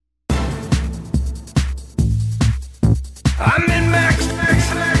I'm in Max.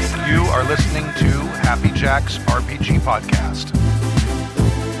 You are listening to Happy Jack's RPG Podcast.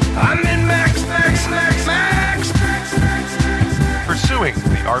 I'm in Max. Pursuing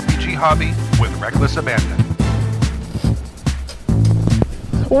the RPG hobby with reckless abandon.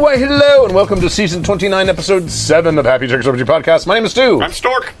 Why, hello, and welcome to Season 29, Episode 7 of Happy Jack's RPG Podcast. My name is Stu. I'm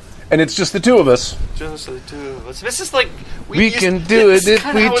Stork. And it's just the two of us. Just the two of us. This is like... We can do it if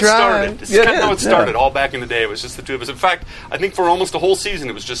we try. This is kind of how it started. All back in the day, it was just the two of us. In fact, I think for almost a whole season,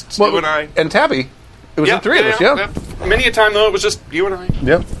 it was just Stu and I. And Tabby. It was the three of us, yeah. Many a time, though, it was just you and I.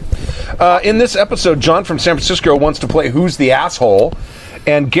 Yeah. In this episode, John from San Francisco wants to play Who's the Asshole?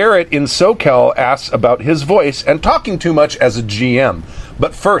 And Garrett in SoCal asks about his voice and talking too much as a GM.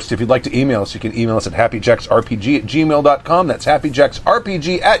 But first, if you'd like to email us, you can email us at happyjacksrpg@gmail.com. That's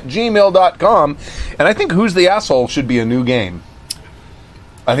happyjacksrpg@gmail.com. And I think Who's the Asshole should be a new game.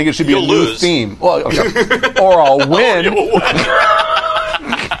 I think it should be a new theme. Well, okay. Or I'll win.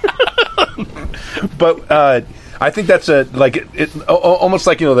 But I think that's almost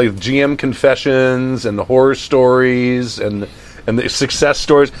like, the GM confessions and the horror stories and the success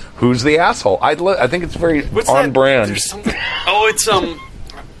stories. Who's the asshole? I think it's very on brand. There's something. Oh, it's a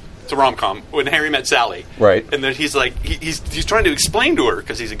rom-com, When Harry Met Sally. Right. And then he's like, he's trying to explain to her,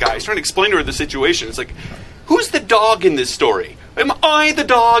 because he's a guy, he's trying to explain to her the situation. It's like, who's the dog in this story? Am I the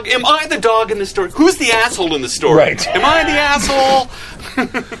dog? Am I the dog in this story? Who's the asshole in the story? Right. Am I the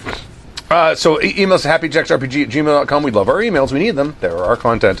asshole? So email us at happyjacksrpg@gmail.com. We love our emails. We need them. They're our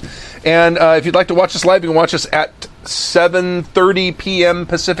content. And if you'd like to watch us live, you can watch us at 7:30 p.m.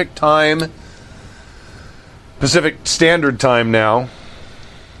 Pacific Standard Time now.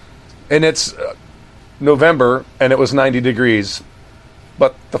 And it's November, and it was 90 degrees.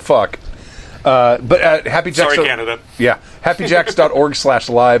 What the fuck? But at Happy Jacks... Sorry, Canada. Yeah.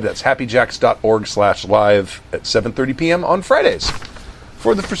 happyjacks.org/live. That's happyjacks.org/live at 7:30 p.m. on Fridays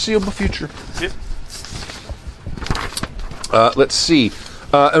for the foreseeable future. Yep. Let's see.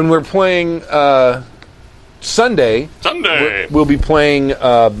 And we're playing Sunday. We'll be playing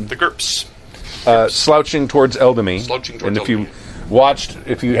the GURPS. Slouching Towards Eldamy. And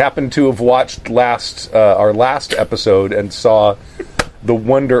if you happen to have watched our last episode and saw the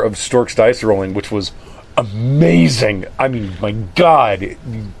wonder of Stork's dice rolling, which was amazing. I mean, my God, you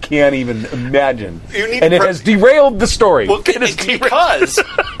can't even imagine. And it has derailed the story. Well,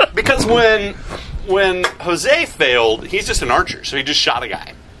 because when Jose failed, he's just an archer, so he just shot a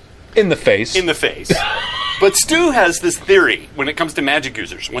guy. In the face. But Stu has this theory when it comes to magic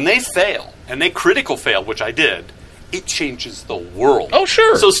users. When they fail, and they critical fail, which I did, it changes the world. Oh,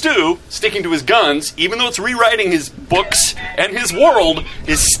 sure. So Stu, sticking to his guns, even though it's rewriting his books and his world,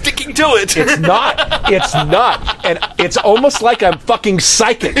 is sticking to it. It's not. And it's almost like I'm fucking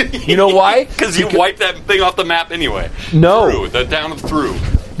psychic. You know why? Because you wiped that thing off the map anyway. No. The town of Through.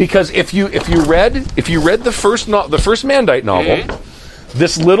 Because if you read the first Mandite novel,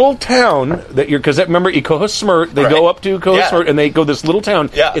 this little town because remember Ikoha Smirt, they go up to Ikoha Smirt and they go this little town.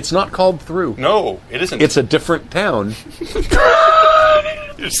 Yeah. It's not called Through. No, it isn't. It's a different town.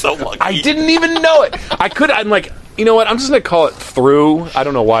 You're so lucky. I didn't even know it. I'm like, you know what? I'm just going to call it Through. I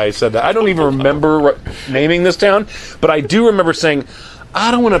don't know why I said that. I don't even remember naming this town, but I do remember saying, I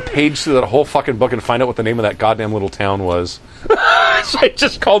don't want to page through that whole fucking book and find out what the name of that goddamn little town was. So I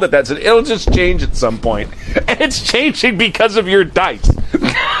just called it that. So it'll just change at some point. And it's changing because of your dice.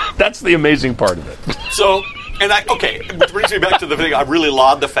 That's the amazing part of it. So, which brings me back to the thing. I really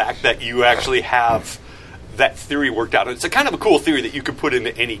laud the fact that you actually have that theory worked out. It's a kind of a cool theory that you could put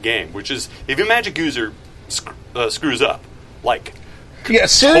into any game, which is if a magic user screws up,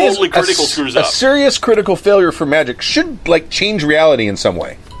 totally critical screws up. A serious critical failure for magic should change reality in some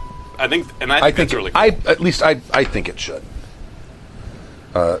way. I think that's really cool. I think it should.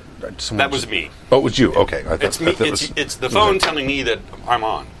 That was me. Oh, it was you. Okay. It's me. It's the phone telling me that I'm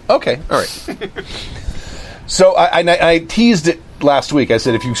on. Okay. All right. So I teased it last week. I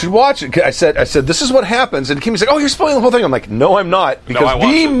said, if you should watch it, I said this is what happens, and Kimmy's like, oh, you're spoiling the whole thing. I'm like, no, I'm not, because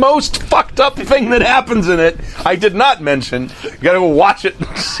the most fucked up thing that happens in it, I did not mention. You got to go watch it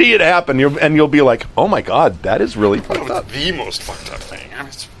and see it happen, and you'll be like, oh my God, that is really fucked up. The most fucked up thing.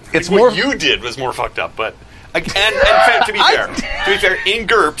 It's what you did was more fucked up, but. And to be fair, in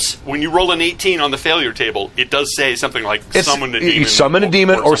GURPS, when you roll an 18 on the failure table, it does say something like summon a demon. You summon a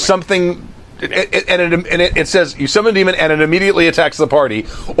demon or something. And it says you summon a demon and it immediately attacks the party,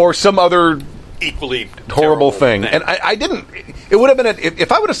 or some other equally horrible thing. And I didn't. It would have been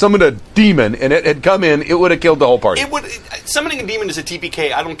if I would have summoned a demon and it had come in, it would have killed the whole party. Summoning a demon is a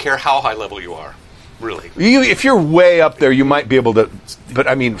TPK. I don't care how high level you are. really. If you're way up there, you might be able to. But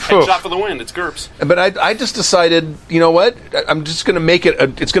I mean, Headshot for the win. It's GURPS. But I just decided, you know what? I'm just going to make it.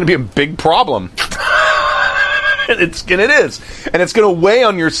 It's going to be a big problem. And it is, and it's going to weigh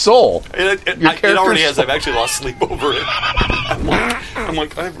on your soul. It already has. I've actually lost sleep over it. I'm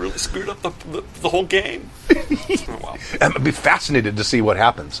like, I've really screwed up the whole game. Oh, wow. I'm going to be fascinated to see what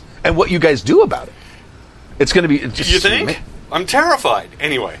happens and what you guys do about it. It's going to be. You think? I'm terrified.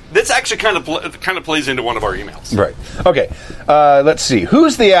 Anyway, this actually kind of plays into one of our emails. Right. Okay. Let's see.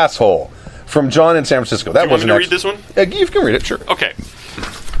 Who's the asshole? From John in San Francisco. That wasn't. You want me to read this one? You can read it. Sure. Okay.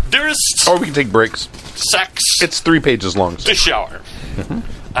 Dearest. Or we can take breaks. Sex. It's 3 pages long. The shower.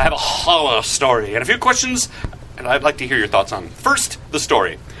 I have a horror story and a few questions, and I'd like to hear your thoughts on. First, the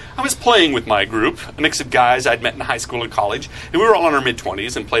story. I was playing with my group, a mix of guys I'd met in high school and college, and we were all in our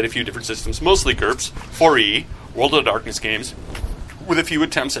mid-20s and played a few different systems, mostly GURPS, 4E, World of Darkness games, with a few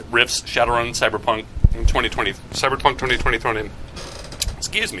attempts at Rifts, Shadowrun, Cyberpunk 2020 thrown in.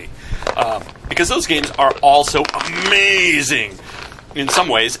 Excuse me. Because those games are all so amazing in some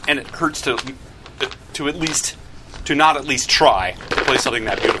ways, and it hurts to not at least try to play something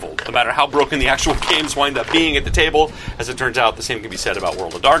that beautiful. No matter how broken the actual games wind up being at the table, as it turns out, the same can be said about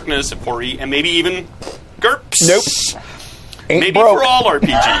World of Darkness and 4E, and maybe even GURPS. Nope. Ain't maybe broke. For all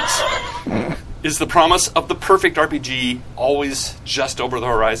RPGs. Is the promise of the perfect RPG always just over the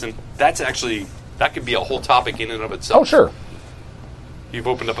horizon? That could be a whole topic in and of itself. Oh, sure. You've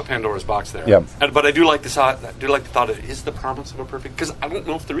opened up a Pandora's box there. Yeah. But I do like the thought of, is the promise of a perfect... Because I don't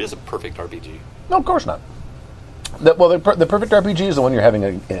know if there is a perfect RPG. No, of course not. The perfect RPG is the one you're having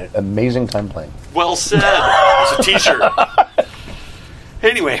an amazing time playing. Well said. It's a t-shirt.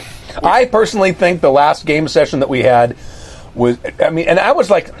 Anyway. I personally think the last game session that we had was... and I was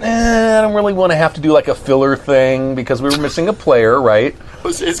like, I don't really want to have to do like a filler thing because we were missing a player, right?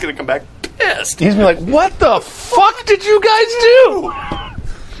 Jose's going to come back pissed. He's going to be like, what the fuck did you guys do?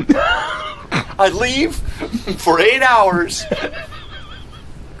 I leave for 8 hours.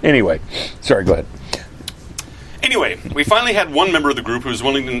 Anyway. Sorry, go ahead. Anyway, we finally had one member of the group who was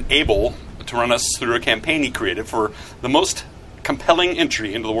willing and able to run us through a campaign he created for the most compelling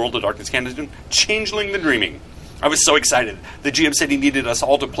entry into the World of Darkness canon, Changeling the Dreaming. I was so excited. The GM said he needed us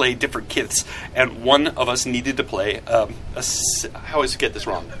all to play different kiths, and one of us needed to play I always get this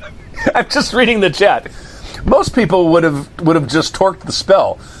wrong. I'm just reading the chat. Most people would have just torqued the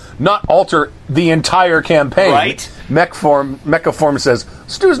spell, not alter the entire campaign. Right? Mechaform says,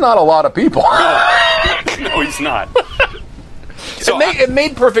 Stu's not a lot of people. No, he's not. So it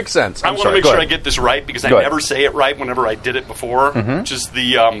made perfect sense. I want to make sure I get this right because I never say it right whenever I did it before. Mm-hmm. Which is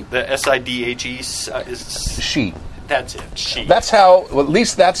the SIDHE is she. That's it. She. That's how. Well, at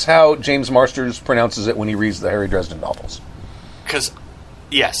least that's how James Marsters pronounces it when he reads the Harry Dresden novels. Because,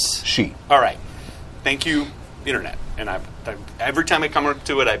 yes, she. All right. Thank you, Internet. And every time I come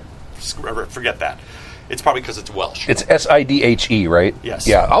to it, I forget that. It's probably because it's Welsh. It's SIDHE, right? Yes.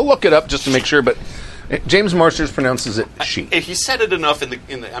 Yeah, I'll look it up just to make sure, but James Marsters pronounces it she. If he said it enough,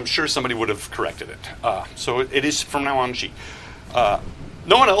 I'm sure somebody would have corrected it. So it is from now on she.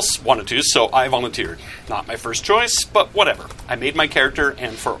 No one else wanted to, so I volunteered. Not my first choice, but whatever. I made my character,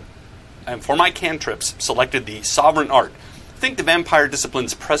 and for my cantrips, selected the Sovereign Art. Think the vampire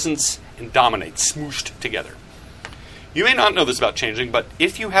discipline's presence and dominate smooshed together. You may not know this about Changeling, but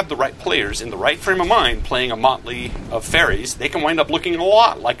if you have the right players in the right frame of mind playing a motley of fairies, they can wind up looking a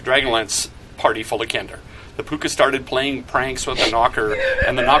lot like Dragonlance party full of candor. The Puka started playing pranks with the Knocker,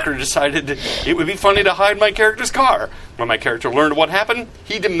 and the Knocker decided it would be funny to hide my character's car. When my character learned what happened,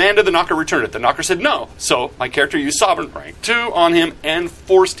 he demanded the Knocker return it. The Knocker said no, so my character used Sovereign Prank 2 on him and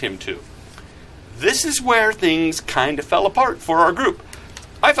forced him to. This is where things kind of fell apart for our group.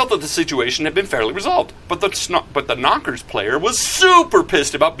 I felt that the situation had been fairly resolved, but the Knockers player was super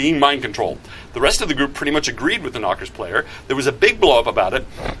pissed about being mind-controlled. The rest of the group pretty much agreed with the Knockers player. There was a big blow-up about it,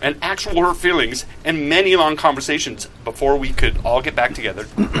 and actual hurt feelings, and many long conversations before we could all get back together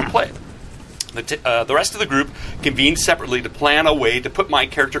and play. The rest of the group convened separately to plan a way to put my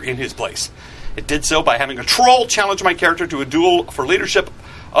character in his place. It did so by having a troll challenge my character to a duel for leadership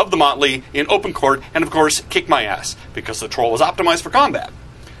of the Motley in open court, and of course, kick my ass, because the troll was optimized for combat.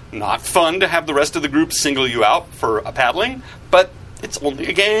 Not fun to have the rest of the group single you out for a paddling, but it's only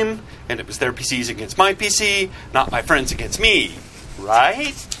a game, and it was their PCs against my PC, not my friends against me.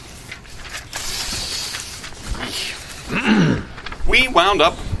 Right? We wound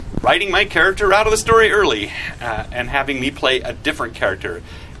up writing my character out of the story early, and having me play a different character.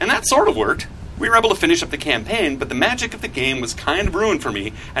 And that sort of worked. We were able to finish up the campaign, but the magic of the game was kind of ruined for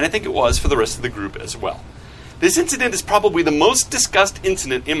me, and I think it was for the rest of the group as well. This incident is probably the most discussed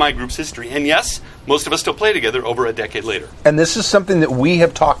incident in my group's history, and yes, most of us still play together over a decade later. And this is something that we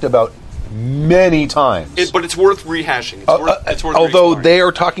have talked about many times. But it's worth rehashing. It's worth although re-exploring. they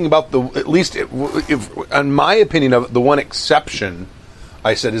are talking about at least, in my opinion, of the one exception,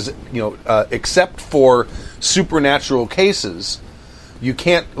 I said is except for supernatural cases, you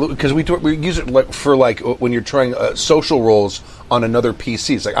can't, because we use it for when you're trying social roles on another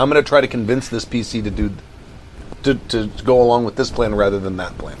PC. It's like, I'm going to try to convince this PC to do. To go along with this plan rather than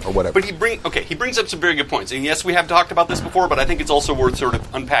that plan, or whatever. But he brings up some very good points. And yes, we have talked about this before, but I think it's also worth sort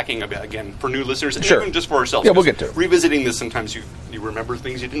of unpacking a bit again for new listeners and even just for ourselves. Yeah, we'll get to it. Revisiting this, sometimes you remember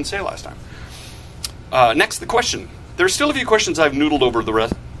things you didn't say last time. Next, the question. There are still a few questions I've noodled over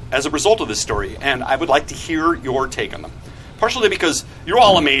as a result of this story, and I would like to hear your take on them. Partially because you're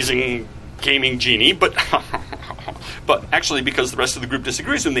all amazing gaming genie, but actually because the rest of the group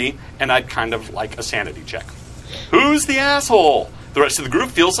disagrees with me, and I'd kind of like a sanity check. Who's the asshole? The rest of the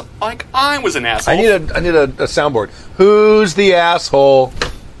group feels like I was an asshole. I need a soundboard. Who's the asshole?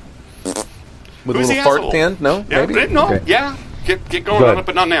 With Who's a little the fart asshole? at the end? No? Yeah, Maybe? no. Okay. Yeah. Get going Go on ahead. it,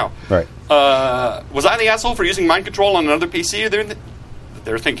 but not now. Right. Was I the asshole for using mind control on another PC?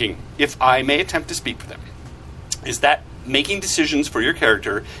 They're thinking, if I may attempt to speak for them, is that making decisions for your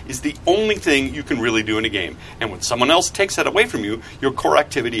character is the only thing you can really do in a game. And when someone else takes that away from you, your core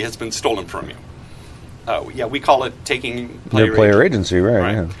activity has been stolen from you. We call it taking Player agency,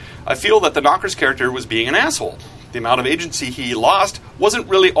 right. Yeah. I feel that the Knocker's character was being an asshole. The amount of agency he lost wasn't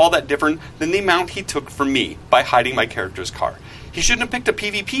really all that different than the amount he took from me by hiding my character's car. He shouldn't have picked a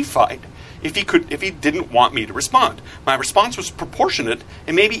PvP fight if he didn't want me to respond. My response was proportionate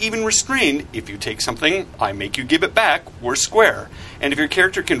and maybe even restrained. If you take something, I make you give it back, we're square. And if your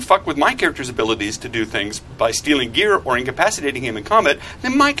character can fuck with my character's abilities to do things by stealing gear or incapacitating him in combat,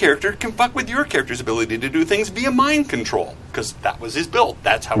 then my character can fuck with your character's ability to do things via mind control. Because that was his build.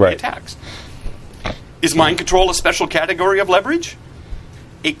 That's how he attacks. Is mind control a special category of leverage?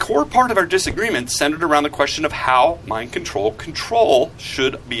 A core part of our disagreement centered around the question of how mind control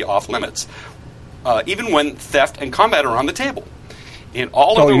should be off limits, even when theft and combat are on the table. In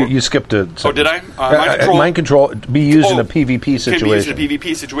all of the you skipped a. Oh, did I? Mind control be used in a PvP situation. Can be used in a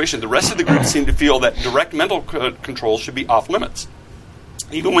PvP situation. The rest of the group seem to feel that direct mental control should be off limits,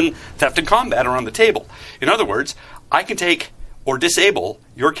 even when theft and combat are on the table. In other words, I can take or disable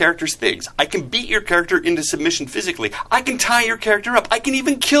your character's things. I can beat your character into submission physically. I can tie your character up. I can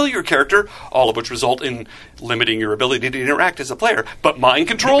even kill your character, all of which result in limiting your ability to interact as a player. But mind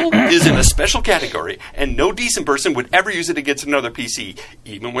control is in a special category, and no decent person would ever use it against another PC,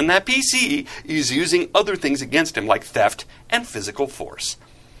 even when that PC is using other things against him, like theft and physical force.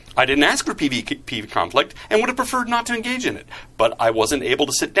 I didn't ask for PvP conflict and would have preferred not to engage in it, but I wasn't able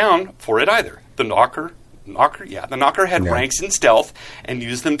to sit down for it either. The Knocker had ranks in Stealth and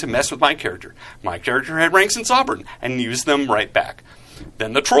used them to mess with my character. My character had ranks in Sovereign and used them right back.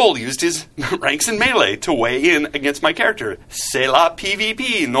 Then the Troll used his ranks in Melee to weigh in against my character. C'est la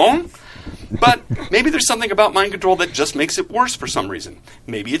PvP, non? But maybe there's something about mind control that just makes it worse for some reason.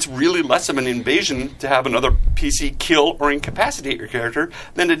 Maybe it's really less of an invasion to have another PC kill or incapacitate your character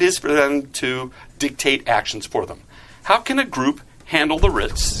than it is for them to dictate actions for them. How can a group handle the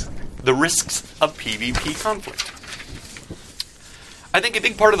risks of PvP conflict? I think a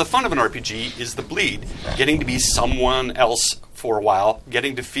big part of the fun of an RPG is the bleed, getting to be someone else for a while,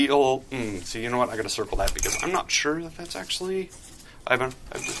 getting to feel. So you know what? I got to circle that because I'm not sure that that's actually. I have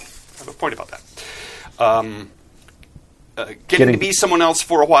a point about that. Getting to be someone else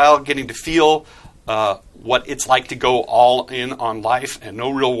for a while, getting to feel what it's like to go all in on life and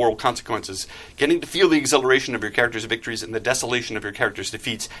no real world consequences, getting to feel the exhilaration of your character's victories and the desolation of your character's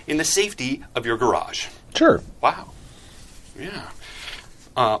defeats in the safety of your garage. Sure. Wow. Yeah.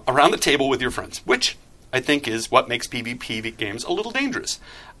 Around the table with your friends, which I think is what makes PvP games a little dangerous.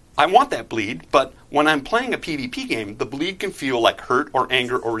 I want that bleed, but when I'm playing a PvP game, the bleed can feel like hurt or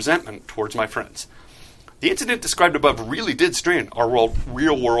anger or resentment towards my friends. The incident described above really did strain our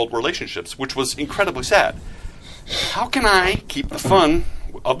real-world relationships, which was incredibly sad. How can I keep the fun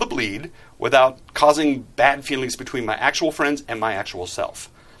of the bleed without causing bad feelings between my actual friends and my actual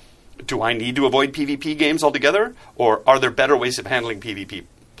self? Do I need to avoid PvP games altogether, or are there better ways of handling PvP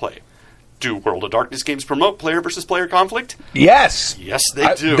play? Do World of Darkness games promote player versus player conflict? Yes. Yes,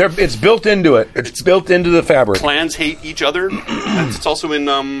 they do. It's built into it. It's built into the fabric. Clans hate each other. It's also in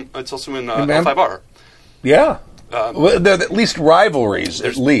L5R. Yeah. Well, they're at least rivalries,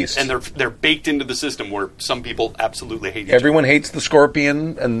 at least. And they're baked into the system where some people absolutely hate each other. Everyone hates the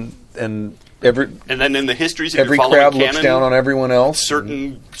Scorpion, and then in the histories, if every you're following crowd canon, looks down on everyone else.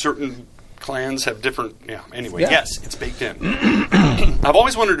 Certain clans have different... Yeah, anyway, Yeah. yes, it's baked in. I've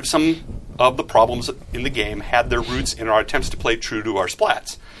always wondered if some of the problems in the game had their roots in our attempts to play true to our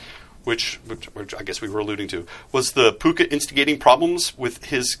splats, which I guess we were alluding to. Was the Puka instigating problems with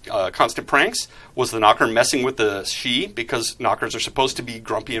his constant pranks? Was the Knocker messing with the Shi because Knockers are supposed to be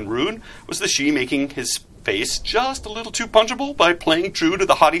grumpy and rude? Was the Shi making his face just a little too punchable by playing true to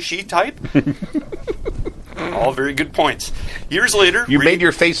the haughty Shi type? All very good points. Years later... You made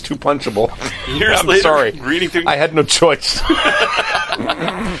your face too punchable. Years I'm later, sorry. reading through... I had no choice.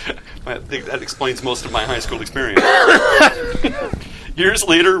 I think that explains most of my high school experience. Years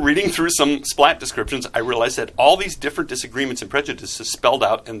later, reading through some splat descriptions, I realized that all these different disagreements and prejudices spelled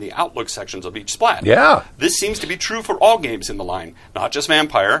out in the outlook sections of each splat. Yeah. This seems to be true for all games in the line, not just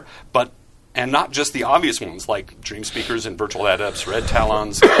Vampire, and not just the obvious ones like Dream Speakers and Virtual Adepts, Red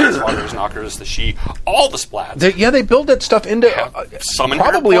Talons, Slaughters, Knockers, the Shi, all the splats. They build that stuff into some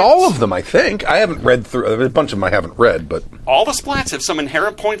inherent probably points. all of them, I think. I haven't read through... A bunch of them I haven't read, but... All the splats have some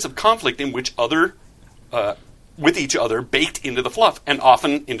inherent points of conflict in which with each other baked into the fluff, and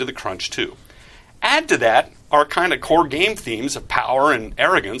often into the crunch too. Add to that our kind of core game themes of power and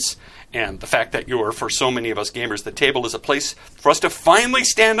arrogance, and the fact that for so many of us gamers, the table is a place for us to finally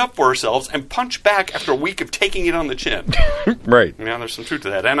stand up for ourselves and punch back after a week of taking it on the chin. Right. Yeah, there's some truth to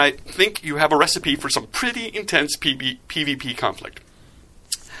that. And I think you have a recipe for some pretty intense PvP conflict.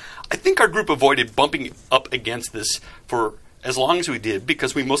 I think our group avoided bumping up against this for as long as we did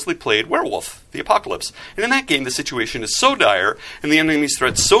because we mostly played Werewolf, the Apocalypse. And in that game, the situation is so dire and the enemy's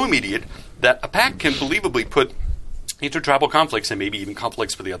threat so immediate that a pack can believably put intertribal conflicts and maybe even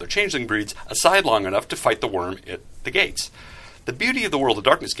conflicts with the other changeling breeds aside long enough to fight the worm at the gates. The beauty of the World of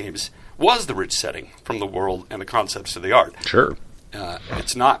Darkness games was the rich setting from the world and the concepts to the art. Sure.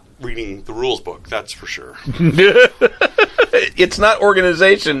 It's not reading the rules book, that's for sure. It's not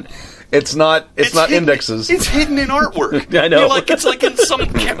organization. It's not hidden, indexes. It's hidden in artwork. I know. It's like in some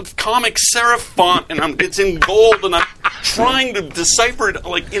comic serif font, and it's in gold, and I'm trying to decipher it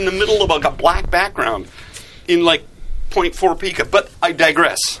like in the middle of like a black background in like 0.4 pica. But I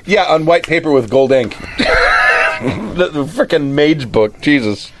digress. Yeah, on white paper with gold ink. the frickin' Mage book.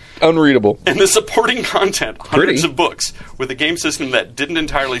 Jesus. Unreadable. And the supporting content, hundreds Pretty. of books, with a game system that didn't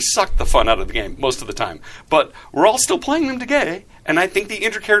entirely suck the fun out of the game most of the time. But we're all still playing them today, and I think the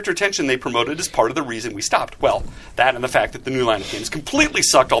inter-character tension they promoted is part of the reason we stopped. Well, that and the fact that the new line of games completely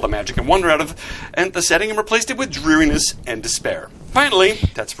sucked all the magic and wonder out of the setting and replaced it with dreariness and despair. Finally,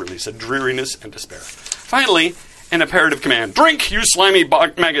 that's really said, dreariness and despair. Finally, an imperative command. Drink, you slimy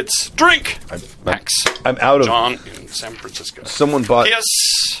maggots. Drink! Max. I'm out of... John in San Francisco. Someone bought...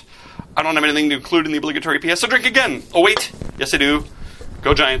 P.S. I don't have anything to include in the obligatory P.S., so drink again. Oh, wait. Yes, I do.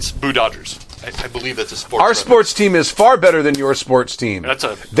 Go Giants. Boo Dodgers. I believe that's a sports Our reference. sports team is far better than your sports team.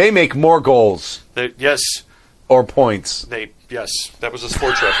 They make more goals. Yes. Or points. Yes. That was a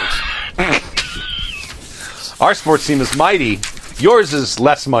sports reference. Our sports team is mighty. Yours is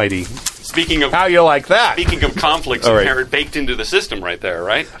less mighty. Speaking of... How you like that? Speaking of conflicts All right. inherent baked into the system right there,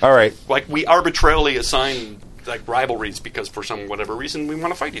 right? All right. Like, we arbitrarily assign like rivalries because for some whatever reason we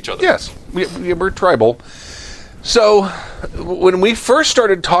want to fight each other. Yes. We're tribal. So, when we first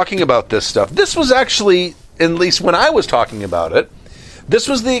started talking about this stuff, this was actually, at least when I was talking about it, this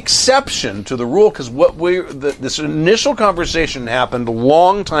was the exception to the rule, because this initial conversation happened a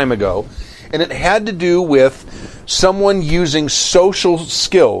long time ago, and it had to do with someone using social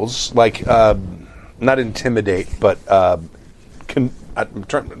skills, like, not intimidate, but, the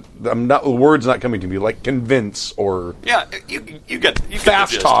word's not coming to me, like convince or you get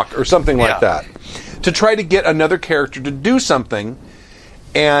fast the gist. talk or something like Yeah. that, to try to get another character to do something,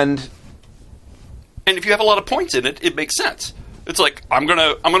 and if you have a lot of points in it, it makes sense. It's like I'm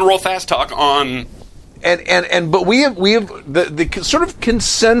gonna roll fast talk on, but we have the sort of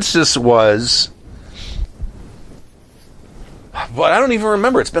consensus was, but I don't even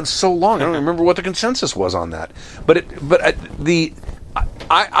remember. It's been so long. I don't remember what the consensus was on that.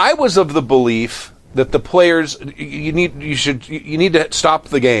 I was of the belief that the players you need to stop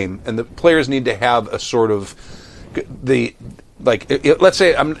the game, and the players need to have a sort of let's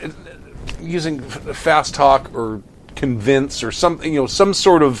say I'm using fast talk or convince or something, some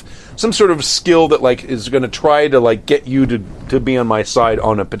sort of skill that is going to try to get you to be on my side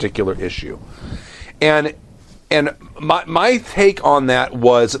on a particular issue, and my take on that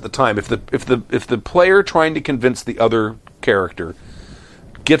was, at the time, if the player trying to convince the other character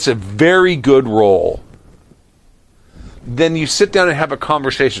gets a very good roll, then you sit down and have a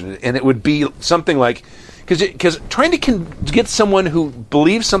conversation, and it would be something like, because trying to get someone who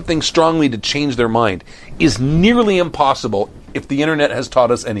believes something strongly to change their mind is nearly impossible if the internet has taught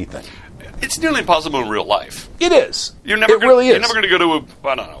us anything. It's nearly impossible in real life. It is. You're never really is. You're never going to go to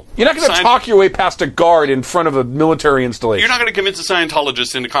I don't know. You're not going to talk your way past a guard in front of a military installation. You're not going to convince a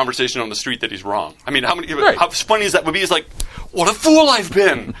Scientologist in a conversation on the street that he's wrong. I mean, Right. how funny is that would be? Is like, what a fool I've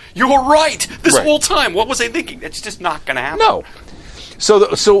been. You were right this Right. whole time. What was I thinking? It's just not going to happen. No.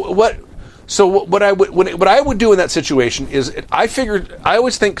 What I would do in that situation is I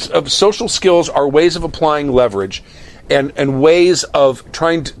always think of social skills are ways of applying leverage, and ways of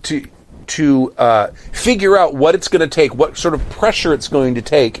trying to figure out what it's going to take, what sort of pressure it's going to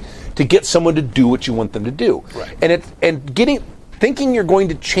take to get someone to do what you want them to do. Right. And thinking you're going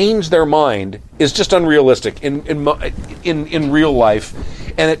to change their mind is just unrealistic in real life,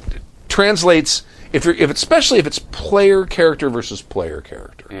 and it translates especially if it's player character versus player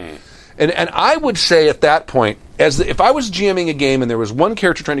character. And I would say at that point, if I was GMing a game and there was one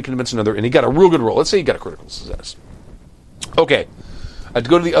character trying to convince another, and he got a real good roll, let's say he got a critical success. Okay, I'd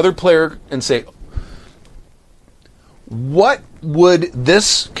go to the other player and say, what would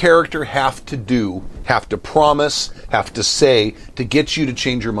this character have to do, have to promise, have to say to get you to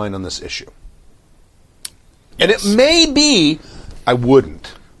change your mind on this issue? And it may be, I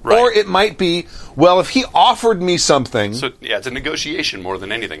wouldn't. Right. Or it might be, well, if he offered me something... So, yeah, it's a negotiation more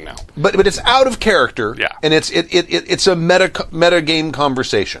than anything now. But it's out of character, Yeah. and it's a meta game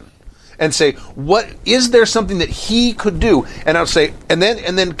conversation. And say, what is there something that he could do? And I'll say, and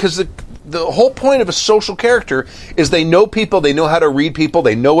then because the whole point of a social character is they know people, they know how to read people,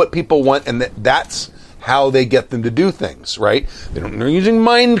 they know what people want, and that's how they get them to do things, right? They're using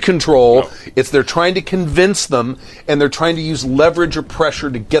mind control. No. They're trying to convince them, and they're trying to use leverage or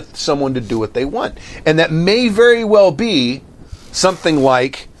pressure to get someone to do what they want. And that may very well be something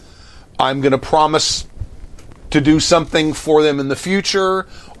like, I'm going to promise to do something for them in the future,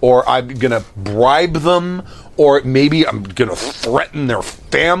 or I'm going to bribe them, or maybe I'm going to threaten their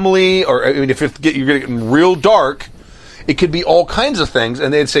family, or I mean, if you're going to get real dark, it could be all kinds of things,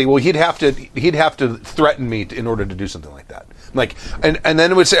 and they'd say, well, he'd have to threaten me in order to do something like that. Like, and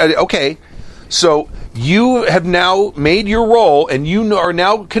then it would say, okay, so you have now made your roll, and you are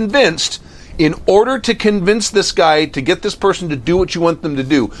now convinced, in order to convince this guy to get this person to do what you want them to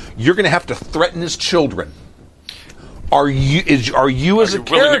do, you're going to have to threaten his children. Are you as a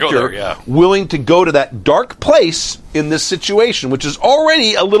character willing to go to that dark place in this situation, which is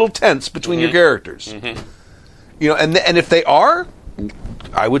already a little tense between your characters? Mm-hmm. You know, and if they are,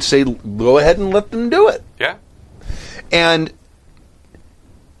 I would say go ahead and let them do it. Yeah. And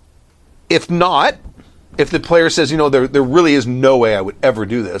if not, if the player says, there really is no way I would ever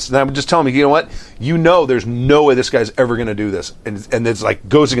do this, then I'm just telling me, you know what? There's no way this guy's ever going to do this. And it's like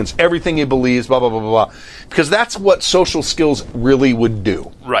goes against everything he believes, blah, blah, blah, blah, blah. Because that's what social skills really would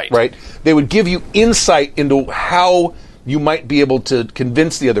do. Right. Right? They would give you insight into how you might be able to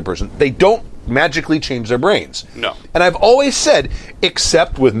convince the other person. They don't magically change their brains. No. And I've always said,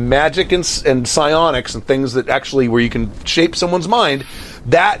 except with magic and psionics and things that actually where you can shape someone's mind,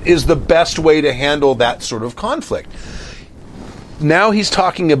 that is the best way to handle that sort of conflict. Now he's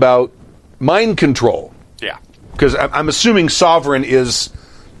talking about mind control. Yeah. Because I'm assuming Sovereign is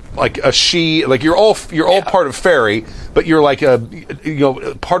like a she, like you're all part of fairy, but you're like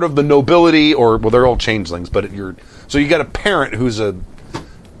part of the nobility, or well, they're all changelings, but so you got a parent who's a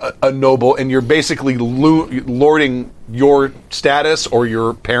noble, and you're basically lording your status or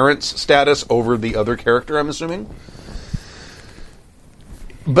your parents' status over the other character, I'm assuming.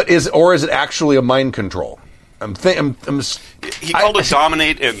 But is it actually a mind control? He called it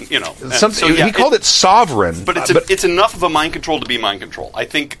dominate, and he called it sovereign. But it's enough of a mind control to be mind control. I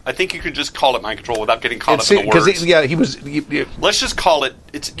think you could just call it mind control without getting caught up in the words. Let's just call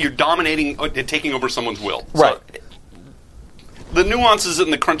it. You're dominating and taking over someone's will. Right. So, the nuances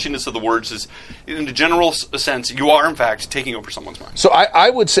and the crunchiness of the words is, in the general sense, you are in fact taking over someone's mind. So I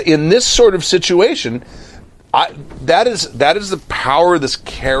would say in this sort of situation, that is the power this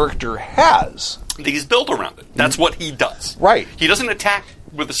character has. He's built around it. That's what he does. Right. He doesn't attack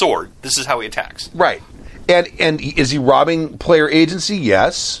with a sword. This is how he attacks. Right. And is he robbing player agency?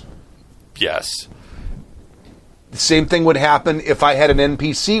 Yes. Yes. The same thing would happen if I had an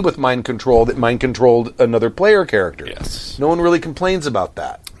NPC with mind control that mind controlled another player character. Yes. No one really complains about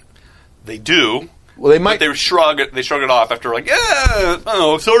that. They do. Well, they might. But they shrug it off after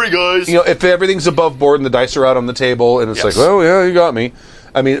sorry guys. If everything's above board and the dice are out on the table and it's like, oh yeah, you got me.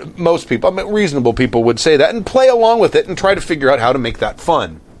 I mean, most people, reasonable people would say that and play along with it and try to figure out how to make that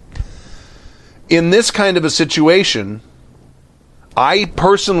fun. In this kind of a situation, I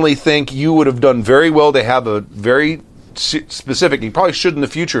personally think you would have done very well to have a very specific, you probably should in the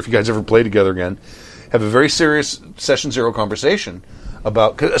future if you guys ever play together again, have a very serious Session Zero conversation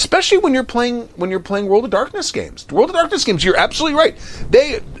about, 'cause especially when you're playing World of Darkness games. World of Darkness games, you're absolutely right.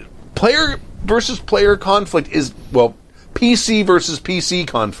 Player versus player conflict is, well, PC versus PC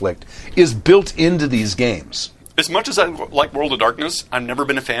conflict is built into these games. As much as I like World of Darkness, I've never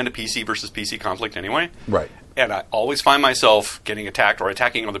been a fan of PC versus PC conflict anyway. Right. And I always find myself getting attacked or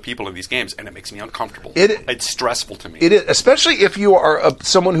attacking other people in these games, and it makes me uncomfortable. It's stressful to me. It is, especially if you are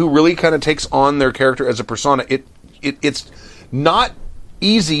someone who really kind of takes on their character as a persona. It's not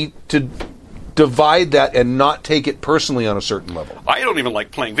easy to divide that and not take it personally on a certain level. I don't even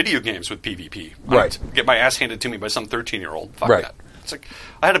like playing video games with PvP. Right. Get my ass handed to me by some 13-year-old. Fuck Right. that. It's like,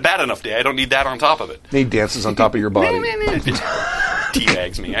 I had a bad enough day. I don't need that on top of it. He dances on top of your body.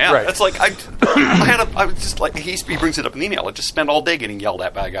 Teabags me. Yeah, Right. It's like I was just like he brings it up in the email. I just spend all day getting yelled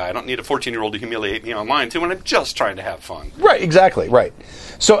at by a guy. I don't need a 14-year-old to humiliate me online too, and I'm just trying to have fun. Right, exactly, right.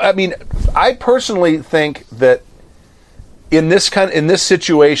 So, I mean, I personally think that in this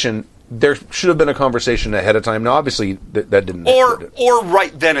situation, there should have been a conversation ahead of time. Now, obviously, that didn't. Or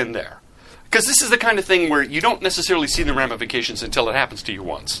right then and there. Because this is the kind of thing where you don't necessarily see the ramifications until it happens to you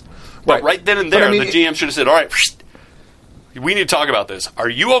once. But right then and there, the GM should have said, all right, we need to talk about this. Are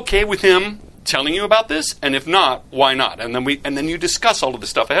you okay with him telling you about this? And if not, why not? And then you discuss all of this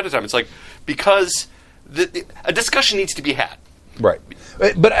stuff ahead of time. It's like, because a discussion needs to be had. Right.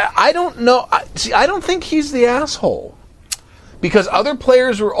 But I don't know. I don't think he's the asshole. Because other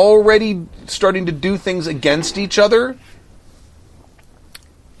players were already starting to do things against each other.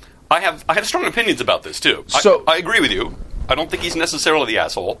 I have strong opinions about this, too. So, I agree with you. I don't think he's necessarily the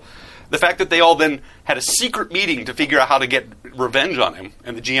asshole. The fact that they all then had a secret meeting to figure out how to get revenge on him,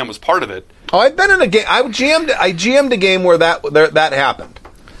 and the GM was part of it. Oh, I've been in a game. I GM'd a game where that happened.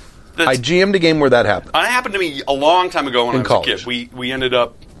 I GM'd a game where that happened. It happened to me a long time ago when I was college. a kid. We ended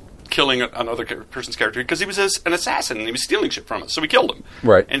up killing another person's character because he was an assassin and he was stealing shit from us. So we killed him.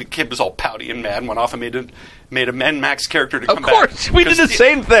 Right. And the kid was all pouty and mad and went off and made a Max character to come Of back. course, we did the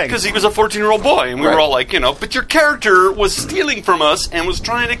same thing. Because he was a 14-year-old boy, and we were all like, but your character was stealing from us and was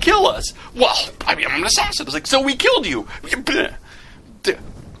trying to kill us. Well, I mean, I'm an assassin. It's like, so we killed you.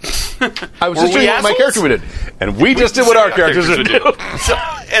 I was just doing what my character did. And we just did what our characters would do. So,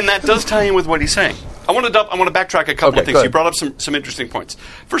 and that does tie in with what he's saying. I want to backtrack a couple of things. You brought up some interesting points.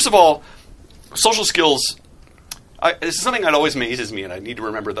 First of all, social skills. This is something that always amazes me, and I need to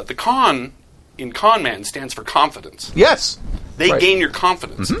remember that the con in con man stands for confidence. Yes. They gain your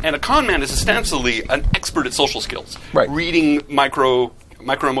confidence. Mm-hmm. And a con man is ostensibly an expert at social skills. Right. Reading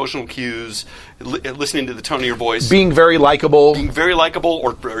micro-emotional cues, listening to the tone of your voice. Being very likable. Or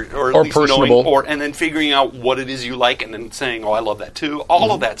at least personable. Knowing, and then figuring out what it is you like and then saying, oh, I love that too.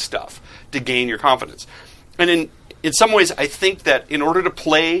 All of that stuff to gain your confidence. And in some ways, I think that in order to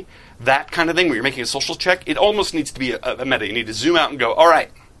play that kind of thing where you're making a social check, it almost needs to be a meta. You need to zoom out and go, all right,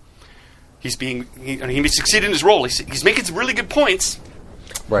 he succeeded in his role. He's making some really good points.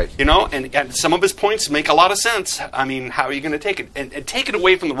 Right. And some of his points make a lot of sense. I mean, how are you going to take it? And take it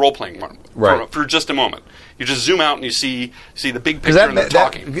away from the role-playing one for just a moment. You just zoom out and you see the big picture and they're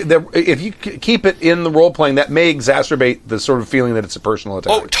talking. If you keep it in the role-playing, that may exacerbate the sort of feeling that it's a personal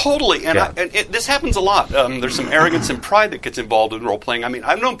attack. Oh, totally. And, this happens a lot. There's some arrogance and pride that gets involved in role-playing. I mean,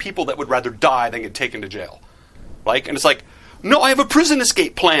 I've known people that would rather die than get taken to jail. Like, and it's like, no, I have a prison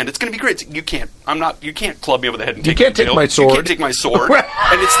escape planned. It's going to be great. You can't club me over the head and take me to jail. You can't take my sword. You can't take my sword.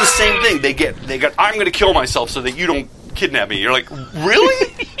 And it's the same thing. They got. I'm going to kill myself so that you don't kidnap me. You're like,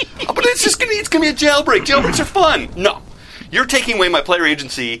 really? But it's going to be a jailbreak. Jailbreaks are fun. No, you're taking away my player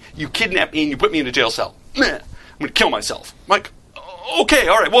agency. You kidnap me and you put me in a jail cell. I'm going to kill myself. I'm like, okay,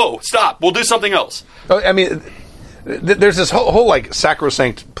 all right, whoa, stop. We'll do something else. I mean, there's this whole like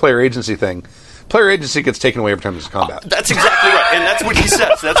sacrosanct player agency thing. Player agency gets taken away every time there's combat. That's exactly right, and that's what he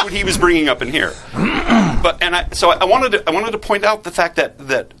says. That's what he was bringing up in here. So I wanted to point out the fact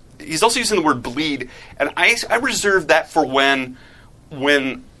that he's also using the word bleed, and I reserve that for when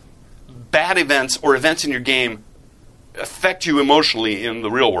bad events or events in your game affect you emotionally in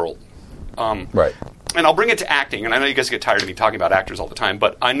the real world. Right. And I'll bring it to acting, and I know you guys get tired of me talking about actors all the time,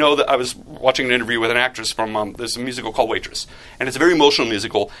 but I know that I was watching an interview with an actress from, there's a musical called Waitress, and it's a very emotional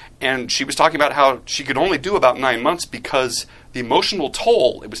musical, and she was talking about how she could only do about 9 months because the emotional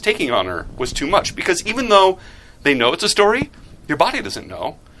toll it was taking on her was too much, because even though they know it's a story, your body doesn't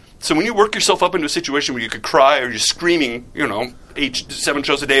know. So when you work yourself up into a situation where you could cry or you're screaming, 7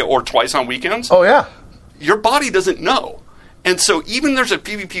 shows a day or twice on weekends, oh yeah, your body doesn't know. And so even there's a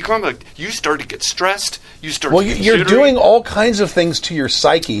PvP conflict, you start to get stressed. You start Well, to you're consider- doing all kinds of things to your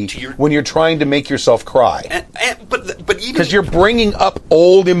psyche when you're trying to make yourself cry. but even Because you're bringing up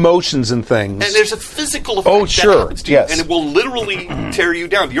old emotions and things. and there's a physical effect Oh, that sure, happens to you, yes. and it will literally tear you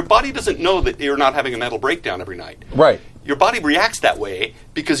down. Your body doesn't know that you're not having a mental breakdown every night. Right. Your body reacts that way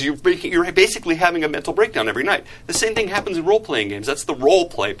because you're basically having a mental breakdown every night. The same thing happens in role-playing games. That's the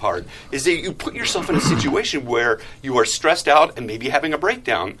role-play part, is that you put yourself in a situation where you are stressed out and maybe having a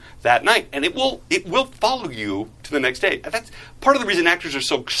breakdown that night, and it will follow you to the next day. And that's part of the reason actors are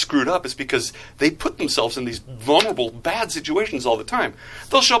so screwed up, is because they put themselves in these vulnerable, bad situations all the time.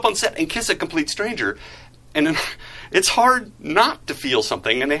 They'll show up on set and kiss a complete stranger, and then it's hard not to feel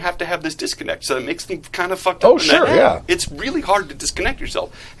something, and they have to have this disconnect, so it makes them kind of fucked up. Oh, in sure, that head. yeah. It's really hard to disconnect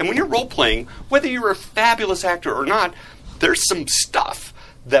yourself. And when you're role-playing, whether you're a fabulous actor or not, there's some stuff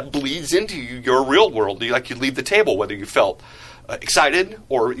that bleeds into your real world. You leave the table, whether you felt excited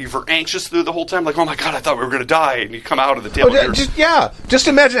or you were anxious through the whole time, like, oh my God, I thought we were going to die, and you come out of the table. Just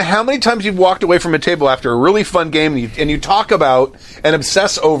imagine how many times you've walked away from a table after a really fun game and you talk about and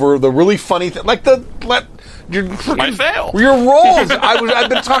obsess over the really funny thing, like My fail. Your roles. I've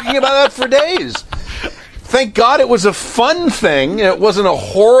been talking about that for days. Thank God it was a fun thing and it wasn't a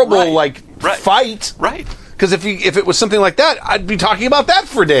horrible fight. Right. Because if it was something like that, I'd be talking about that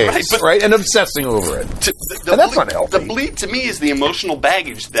for days, right? And obsessing over it. And that's not healthy. The bleed to me is the emotional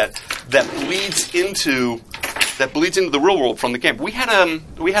baggage that bleeds into the real world from the game. We had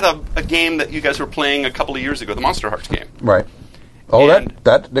a game that you guys were playing a couple of years ago, the Monster Hearts game. Right. Oh, And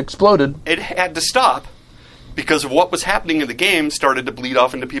that exploded. It had to stop because of what was happening in the game started to bleed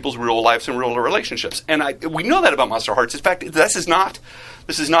off into people's real lives and real relationships. And we know that about Monster Hearts. In fact, this is not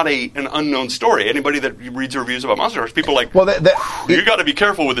an unknown story. Anybody that reads reviews about Monster Hearts, people are like, you got to be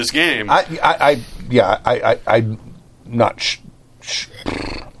careful with this game. I'm not.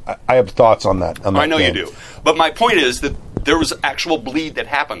 I have thoughts on that. I know you do, but my point is that there was actual bleed that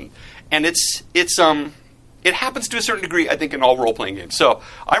happened, and it happens to a certain degree, I think, in all role-playing games. So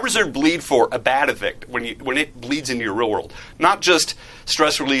I reserve bleed for a bad effect when it bleeds into your real world, not just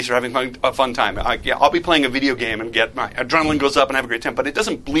stress release or having a fun time. I'll be playing a video game and get my adrenaline goes up and have a great time, but it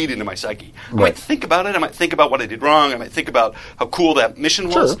doesn't bleed into my psyche. I might think about it. I might think about what I did wrong. I might think about how cool that mission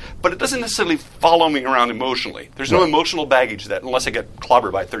was, but it doesn't necessarily follow me around emotionally. There's no emotional baggage that, unless I get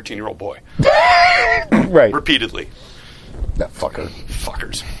clobbered by a 13-year-old boy. Right. Repeatedly. That fucker.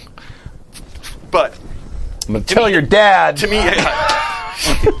 Fuckers. But I'm gonna tell your dad. To me,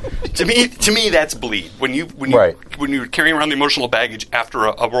 that's bleed. When you're carrying around the emotional baggage after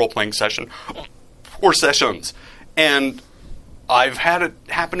a role playing session or sessions, and I've had it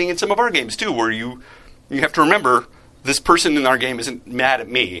happening in some of our games too, where you have to remember this person in our game isn't mad at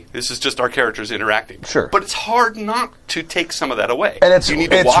me. This is just our characters interacting. Sure, but it's hard not to take some of that away, and you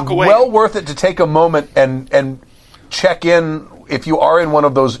need to walk away. Well worth it to take a moment and check in if you are in one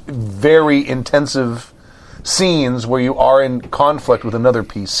of those very intensive scenes where you are in conflict with another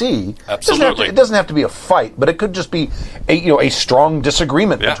PC. Absolutely. It doesn't have to be a fight, but it could just be a strong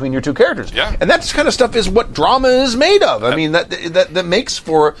disagreement between your two characters. Yeah. And that kind of stuff is what drama is made of. I mean, that makes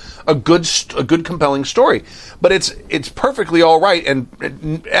for a good compelling story. But it's perfectly all right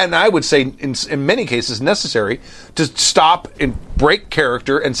and I would say in many cases necessary to stop and break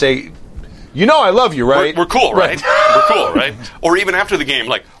character and say, I love you, right? We're cool, right? We're cool, right? Or even after the game,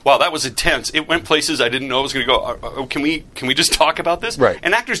 like, wow, that was intense. It went places I didn't know it was going to go. Can we just talk about this? Right.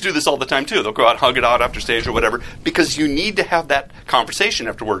 And actors do this all the time, too. They'll go out, hug it out after stage or whatever, because you need to have that conversation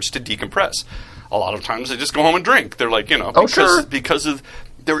afterwards to decompress. A lot of times they just go home and drink. They're like, because of...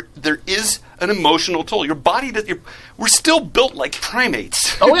 There is an emotional toll. Your body we're still built like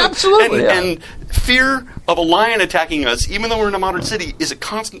primates. Oh, absolutely. And fear of a lion attacking us, even though we're in a modern city, is a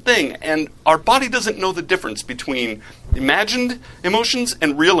constant thing. And our body doesn't know the difference between imagined emotions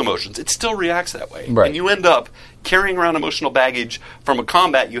and real emotions. It still reacts that way. Right. And you end up carrying around emotional baggage from a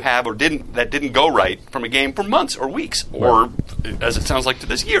combat you have that didn't go right from a game for months or weeks or, as it sounds like to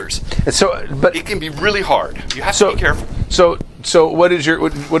this, years. But it can be really hard. You have to be careful. So what is your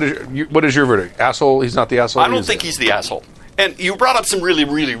verdict? Asshole? He's not the asshole. I don't think he's the asshole. And you brought up some really,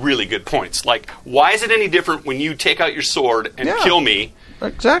 really, really good points. Like, why is it any different when you take out your sword and kill me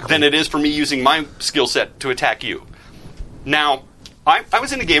than it is for me using my skill set to attack you? Now, I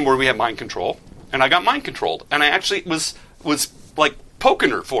was in a game where we had mind control, and I got mind controlled, and I actually was like poking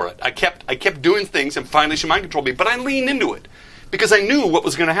her for it. I kept doing things, and finally she mind controlled me, but I leaned into it because I knew what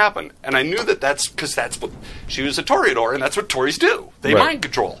was going to happen, and I knew that's because that's what she was a Toreador, and that's what Tories do. They Right. mind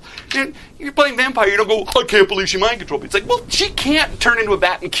control. And you're playing vampire, you don't go, I can't believe she mind controlled me. It's like, well, she can't turn into a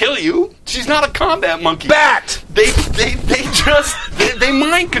bat and kill you. She's not a combat monkey. Bat! They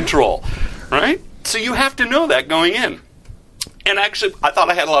mind control, right? So you have to know that going in. And actually, I thought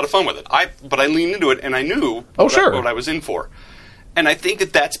I had a lot of fun with it. But I leaned into it, and I knew what I was in for. And I think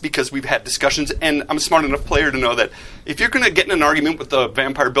that's because we've had discussions, and I'm a smart enough player to know that if you're going to get in an argument with a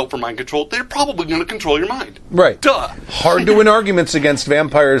vampire built for mind control, they're probably going to control your mind. Right. Duh. Hard to win arguments against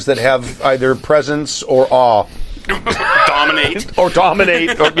vampires that have either presence or awe. Dominate. Or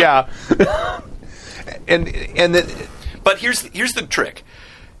dominate, or, yeah. and But here's the trick.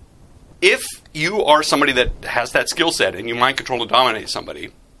 If you are somebody that has that skill set and you mind control to dominate somebody,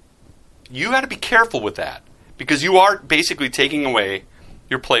 you got to be careful with that. Because you are basically taking away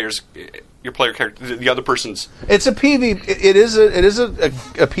your player character, the other person's. it's a PV. It is a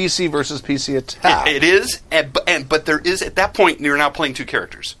PC versus PC attack. It is, but there is at that point you're now playing two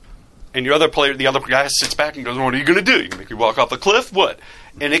characters, and the other guy sits back and goes, "What are you going to do? You going to make me walk off the cliff? What?"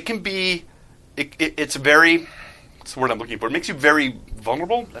 And it can be, it's very. What's the word I'm looking for? It makes you very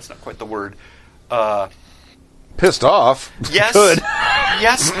vulnerable. That's not quite the word. Pissed off. Yes, Good.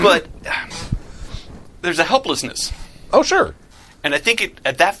 yes, but there's a helplessness. Oh, sure. And I think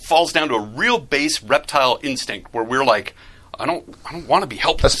that falls down to a real base reptile instinct where we're like, I don't want to be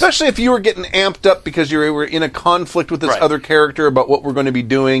helpless. Especially if you were getting amped up because you were in a conflict with this Right. other character about what we're going to be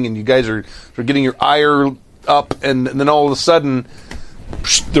doing, and you guys are getting your ire up, and then all of a sudden,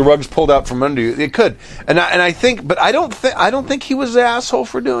 the rug's pulled out from under you. It could, and I think, but I don't think he was the asshole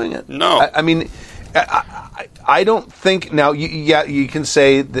for doing it. No. I mean, I don't think now. You can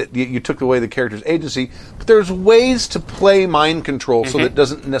say that you took away the character's agency, but there's ways to play mind control so that it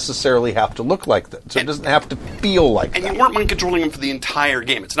doesn't necessarily have to look like that. So it doesn't have to feel like And that. you weren't mind controlling him for the entire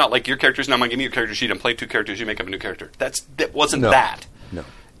game. It's not like your character's now give me your character sheet and play two characters, you make up a new character. That wasn't No. that. No.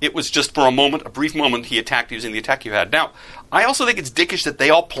 It was just for a brief moment, he attacked using the attack you had. Now, I also think it's dickish that they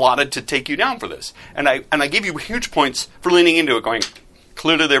all plotted to take you down for this. And I give you huge points for leaning into it, going,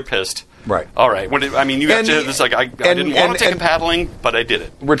 clearly they're pissed. Right. All right. You have to. It's like I didn't want to take a paddling, but I did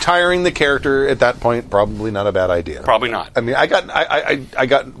it. Retiring the character at that point, probably not a bad idea. Probably not. I mean, I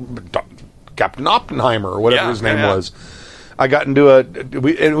got Captain Oppenheimer or whatever his name was. I got into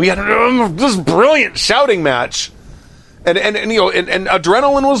we had this brilliant shouting match, and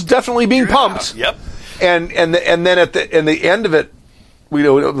adrenaline was definitely being pumped. Yep. And then at the end of it,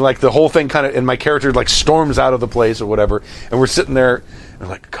 like the whole thing kind of, and my character like storms out of the place or whatever, and we're sitting there and we're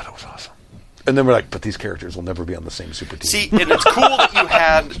like, God, that was awesome. And then we're like, but these characters will never be on the same super team. See, and it's cool that you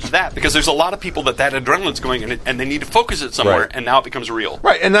had that, because there's a lot of people that adrenaline's going in, and they need to focus it somewhere, Right. and now it becomes real.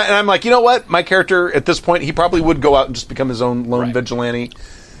 Right, and I'm like, you know what? My character at this point, he probably would go out and just become his own lone Right. vigilante,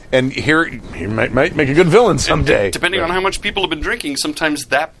 and here he might make a good villain someday. Depending on how much people have been drinking, sometimes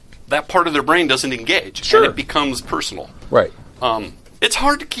that part of their brain doesn't engage, Sure. and it becomes personal. Right. It's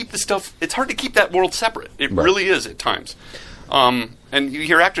hard to keep it's hard to keep that world separate. It Right. really is at times. And you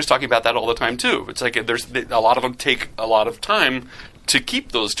hear actors talking about that all the time too. It's like a lot of them take a lot of time to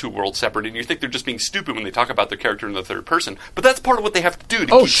keep those two worlds separate, and you think they're just being stupid when they talk about their character in the third person. But that's part of what they have to do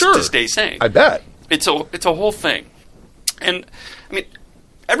to stay sane. I bet. It's a whole thing. And I mean,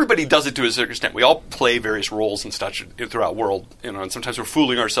 everybody does it to a certain extent. We all play various roles and such throughout world, and sometimes we're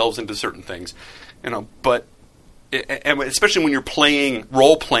fooling ourselves into certain things, but and especially when you're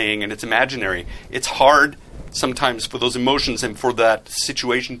role playing and it's imaginary, it's hard sometimes for those emotions and for that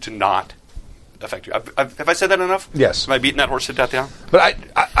situation to not affect you. Have I said that enough? Yes. Have I beaten that horse to death? Yeah. But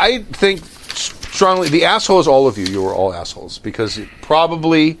I think strongly, the asshole is all of you. You are all assholes because you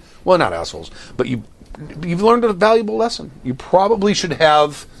probably, well, not assholes, but you've learned a valuable lesson. You probably should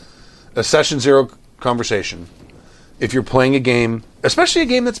have a session zero conversation if you're playing a game, especially a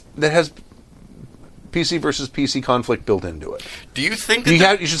game that has PC versus PC conflict built into it. Do you think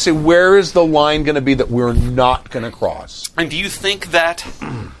that You should say, where is the line going to be that we're not going to cross? And do you think that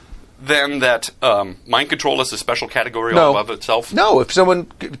then that mind control is a special category No. all above itself? No, if someone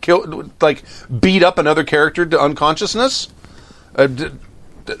beat up another character to unconsciousness, I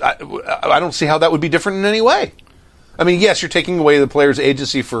don't see how that would be different in any way. I mean, yes, you're taking away the player's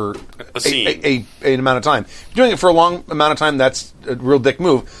agency for A scene. an amount of time. If you're doing it for a long amount of time, that's a real dick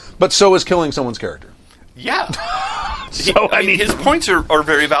move. But so is killing someone's character. Yeah. I mean- his points are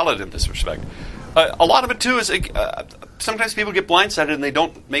very valid in this respect. A lot of it, too, is sometimes people get blindsided and they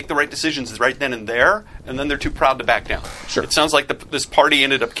don't make the right decisions right then and there, and then they're too proud to back down. Sure. It sounds like this party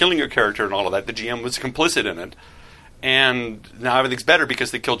ended up killing your character and all of that. The GM was complicit in it. and now everything's better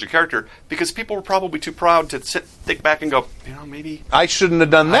because they killed your character, because people were probably too proud to think back and go, maybe I shouldn't have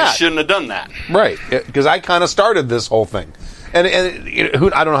done that. I shouldn't have done that. Right, because I kind of started this whole thing. And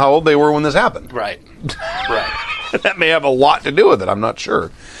I don't know how old they were when this happened. Right. That may have a lot to do with it. I'm not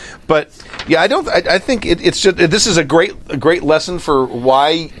sure. But yeah, I think it's just, this is a great lesson for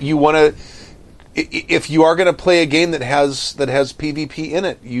why you want to, if you are going to play a game that has PvP in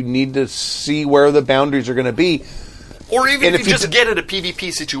it, you need to see where the boundaries are going to be. Or even if you just get at a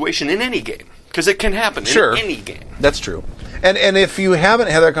PvP situation in any game, because it can happen in any game. That's true. And if you haven't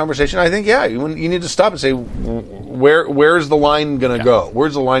had that conversation, I think you need to stop and say, where's the line going to go?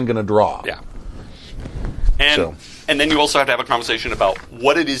 Where's the line going to draw? Yeah. And then you also have to have a conversation about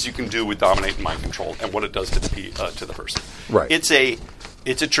what it is you can do with dominate and mind control, and what it does to the person. Right.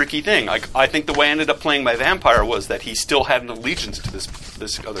 It's a tricky thing. I think the way I ended up playing my vampire was that he still had an allegiance to this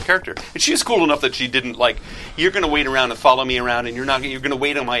other character, and she was cool enough that she didn't you're going to wait around and follow me around, and you're going to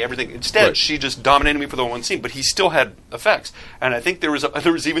wait on my everything. Instead, she just dominated me for the one scene, but he still had effects. And I think there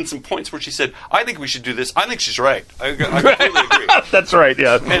was even some points where she said, "I think we should do this." I think she's right. I completely agree. That's right.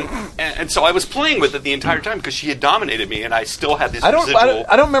 Yeah. And so I was playing with it the entire time because she had dominated me, and I still had this. I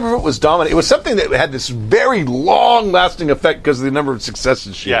don't remember if it was dominant. It was something that had this very long-lasting effect because of the number of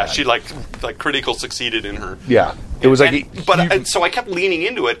successes she had. She like critical succeeded in her. Yeah, it was so I kept leaning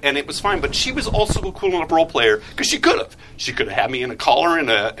into it, and it was fine. But she was also a cool enough role player because she could have had me in a collar and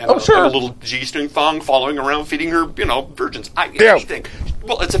a little G-string thong, following around, feeding her virgins. Anything.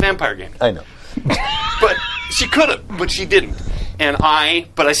 Well, it's a vampire game. I know, but she could have, but she didn't.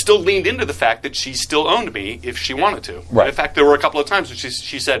 But I still leaned into the fact that she still owned me if she wanted to. Right. In fact, there were a couple of times when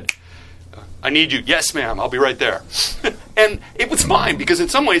she said, "I need you." "Yes, ma'am. I'll be right there." And it was fine because in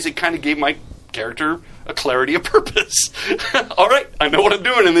some ways it kind of gave my character a clarity of purpose. All right, I know what I'm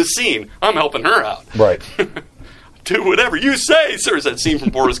doing in this scene. I'm helping her out. Right. Do whatever you say, sir. Is that scene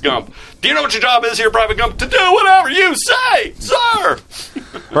from Forrest Gump? Do you know what your job is here, Private Gump? To do whatever you say, sir.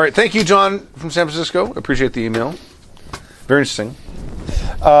 All right. Thank you, John from San Francisco. Appreciate the email. Very interesting.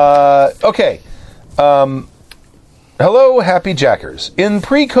 Okay. Hello, Happy Jackers. In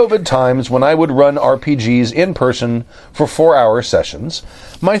pre-COVID times, when I would run RPGs in person for 4-hour sessions,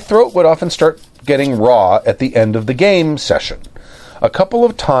 my throat would often start getting raw at the end of the game session. A couple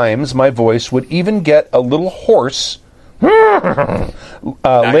of times, my voice would even get a little hoarse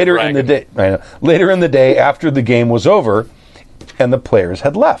later in the day after the game was over and the players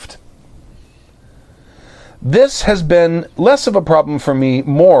had left. This has been less of a problem for me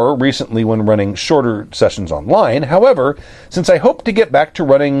more recently when running shorter sessions online. However, since I hope to get back to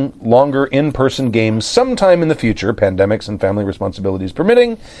running longer in-person games sometime in the future, pandemics and family responsibilities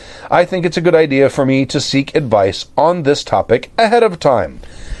permitting, I think it's a good idea for me to seek advice on this topic ahead of time.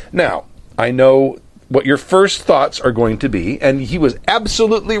 Now, I know what your first thoughts are going to be, and he was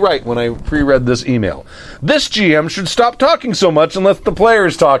absolutely right when I pre-read this email. This GM should stop talking so much and let the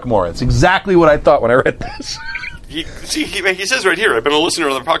players talk more. It's exactly what I thought when I read this. He says right here, I've been a listener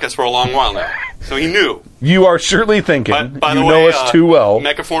to the podcast for a long while now. So he knew. You are surely thinking, by the you way, know us too well.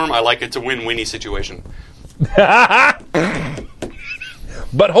 Mechaform, I like it's a win-winny situation. But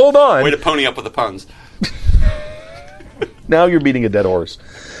hold on. Way to pony up with the puns. Now you're beating a dead horse.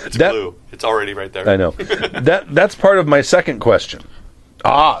 It's blue. It's already right there. I know. That's part of my second question.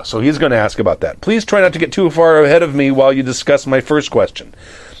 So he's going to ask about that. Please try not to get too far ahead of me while you discuss my first question.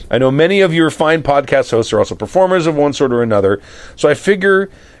 I know many of your fine podcast hosts are also performers of one sort or another, so I figure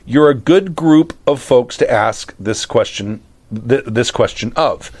you're a good group of folks to ask this question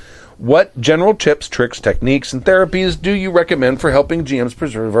of. What general tips, tricks, techniques, and therapies do you recommend for helping GMs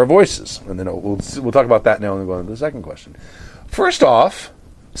preserve our voices? And then we'll talk about that now and go on to the second question. First off,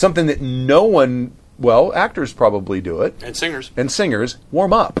 something that no one, actors probably do it. And singers,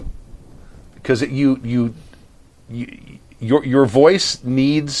 warm up. Because your voice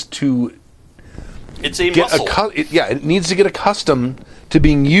needs to... It's a muscle. It needs to get accustomed to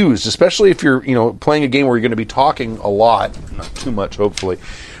being used, especially if you're, playing a game where you're going to be talking a lot, not too much, hopefully,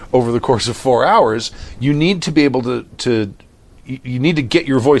 over the course of 4 hours. You need to be able to you need to get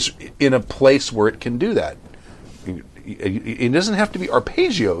your voice in a place where it can do that. It doesn't have to be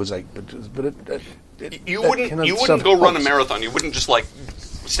arpeggios, but you wouldn't go run a marathon. You wouldn't just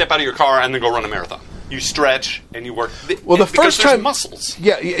step out of your car and then go run a marathon. You stretch and you work. Well, the first time muscles.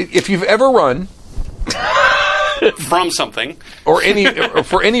 Yeah, if you've ever run from something or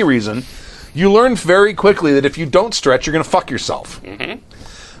for any reason, you learn very quickly that if you don't stretch, you're going to fuck yourself. Mm-hmm.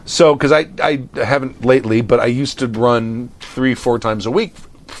 So, because I haven't lately, but I used to run 3-4 times a week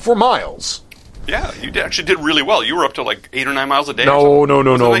for miles. Yeah, you actually did really well. You were up to 8 or 9 miles a day. No.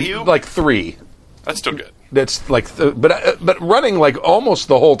 Wasn't that you? 3. That's still good. That's like, but running like almost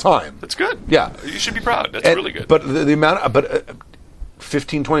the whole time. That's good. Yeah. You should be proud. That's And- really good. But the amount,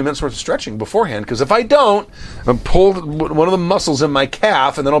 15, 20 minutes worth of stretching beforehand, because if I don't, I'll pull one of the muscles in my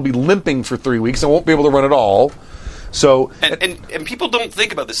calf, and then I'll be limping for 3 weeks. I won't be able to run at all. So, and people don't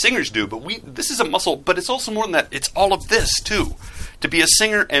think about the singers do, but this is a muscle, but it's also more than that. It's all of this too. To be a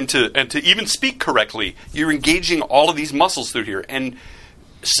singer and to even speak correctly, you're engaging all of these muscles through here. And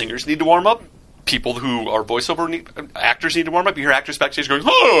singers need to warm up. People who are voiceover actors need to warm up. You hear actors backstage going,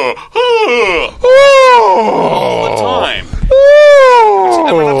 all the time.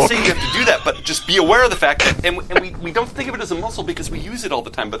 And we're not saying you have to do that, but just be aware of the fact that, and we don't think of it as a muscle because we use it all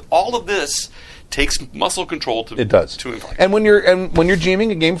the time. But all of this takes muscle control to it does. To inflect. And when you're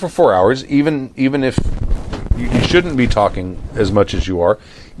GMing a game for 4 hours, even if you shouldn't be talking as much as you are,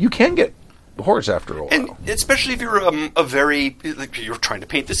 you can get hoarse after a while. And especially if you're you're trying to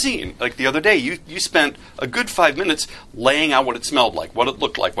paint the scene. Like the other day, you spent a good 5 minutes laying out what it smelled like, what it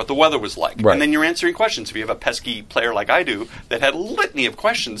looked like, what the weather was like. Right. And then you're answering questions. If you have a pesky player like I do that had a litany of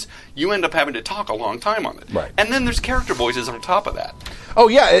questions, you end up having to talk a long time on it. Right. And then there's character voices on top of that. Oh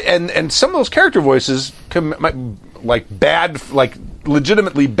yeah, and some of those character voices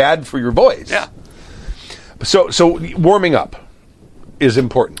legitimately bad for your voice. Yeah. So warming up is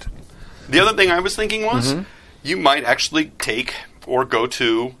important. The other thing I was thinking was you might actually take or go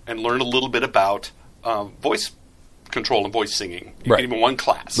to and learn a little bit about voice control and voice singing. You Right. get even one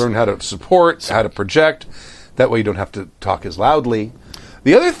class. Learn how to support, how to project. That way you don't have to talk as loudly.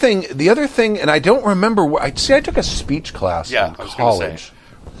 The other thing, and I don't remember. I took a speech class in I was gonna college,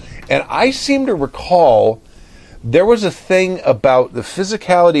 and I seem to recall there was a thing about the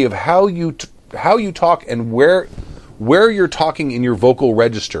physicality of how you talk and where you're talking in your vocal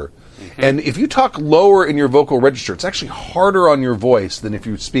register. And if you talk lower in your vocal register, it's actually harder on your voice than if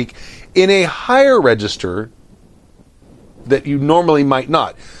you speak in a higher register that you normally might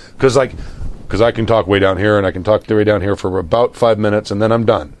not. Because I can talk way down here, and I can talk way down here for about 5 minutes, and then I'm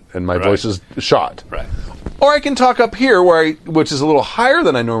done, and my voice is shot. Right. Or I can talk up here, which is a little higher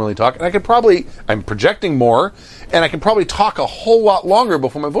than I normally talk, and I'm projecting more, and I can probably talk a whole lot longer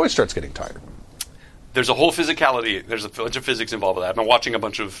before my voice starts getting tired. There's a whole physicality. There's a bunch of physics involved with that. I've been watching a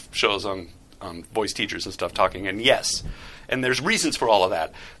bunch of shows on voice teachers and stuff talking, and yes, and there's reasons for all of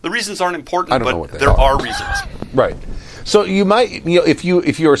that. The reasons aren't important, I don't know what but they there are. are reasons. Right. So you might, if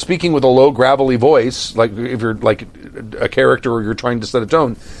you are speaking with a low gravelly voice, like if you're like a character or you're trying to set a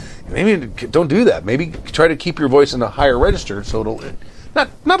tone, maybe don't do that. Maybe try to keep your voice in a higher register, so it'll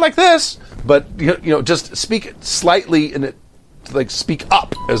not like this, but just speak slightly and speak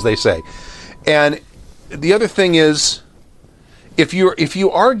up, as they say. And the other thing is, if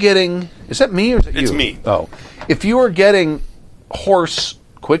you are getting, is that me or is it you? It's me. Oh, if you are getting hoarse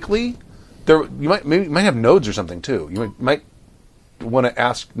quickly, you might have nodes or something too. You might want to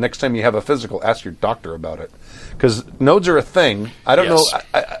ask next time you have a physical, ask your doctor about it, because nodes are a thing. I don't know.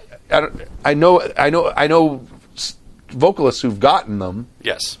 I know vocalists who've gotten them.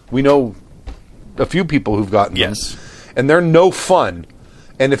 Yes. We know a few people who've gotten them. Yes. And they're no fun.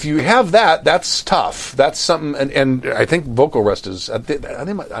 And if you have that, that's tough. That's something. And I think vocal rest is. I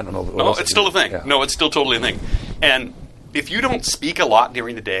don't know. No, it's still a thing. Yeah. No, it's still totally a thing. And if you don't speak a lot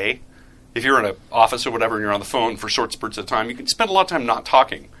during the day, if you're in an office or whatever and you're on the phone for short spurts of time, you can spend a lot of time not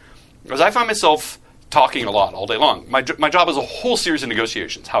talking. Because I find myself talking a lot all day long. My job is a whole series of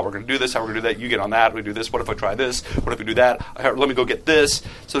negotiations. How we're going to do this, how we're going to do that, you get on that, we do this, what if I try this, what if we do that, let me go get this.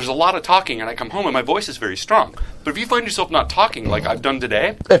 So there's a lot of talking, and I come home and my voice is very strong. But if you find yourself not talking like I've done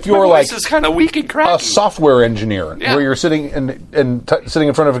today, if you're my like voice is kind of weak and cracky. a software engineer, Yeah. where you're sitting sitting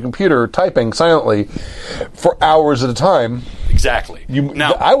in front of a computer typing silently for hours at a time, Exactly.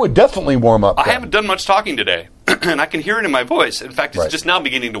 Now, I would definitely warm up. I then. haven't done much talking today, and I can hear it in my voice. In fact, it's Right. just now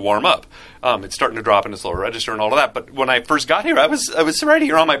beginning to warm up. It's starting to drop in its lower register and all of that. But when I first got here, I was right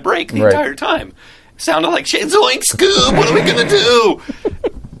here on my break the Right. entire time. It sounded like Zoink Scoob. What are we going to do?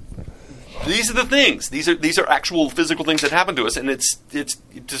 These are the things. These are actual physical things that happen to us, and it's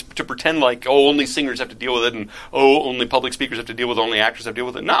just to pretend like only singers have to deal with it, and only public speakers have to deal with it, only actors have to deal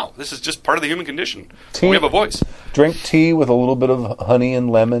with it. No, this is just part of the human condition. We have a voice. Drink tea with a little bit of honey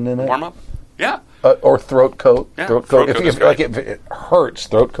and lemon in it. Warm up. Yeah. Or throat coat. Yeah, Throat throat coat. coat is If it hurts,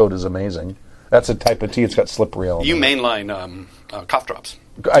 throat coat is amazing. That's a type of tea. It's got slippery elements. You mainline cough drops.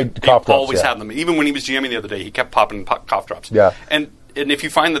 Cough drops, Always yeah. have them. Even when he was GMing the other day, he kept popping cough drops. Yeah. And if you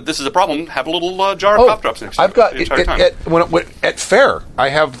find that this is a problem, have a little jar of cough drops next to you. I've got the entire time. at fair. I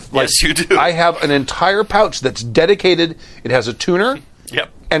have Yes, you do. I have an entire pouch that's dedicated. It has a tuner. Yep.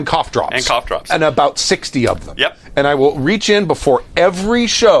 and cough drops. And cough drops. And about 60 of them. Yep. And I will reach in before every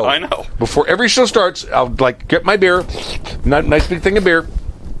show. I know. Before every show starts, I'll get my beer, nice big thing of beer,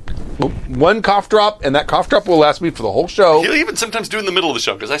 one cough drop, and that cough drop will last me for the whole show. He'll even sometimes do it in the middle of the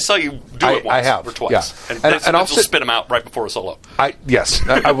show, because I saw you do it once I have, or twice. yeah. And I'll I'll spit them out right before a solo. Yes,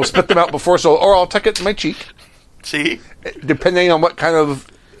 I will spit them out before so, or I'll tuck it in my cheek, See? depending on what kind of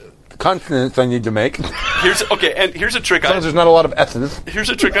consonants I need to make. Here's a trick. As long as there's not a lot of S's. Here's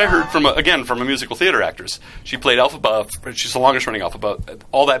a trick I heard from a musical theater actress. She played Elphaba. She's the longest running Elphaba.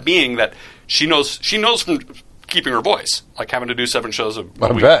 All that being that she knows from keeping her voice, like having to do 7 shows a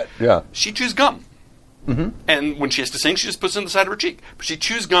I week. bet, yeah. She chews gum. Mm-hmm. And when she has to sing, she just puts it on the side of her cheek. But she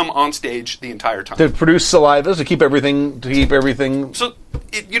chews gum on stage the entire time. To produce saliva, to keep everything. So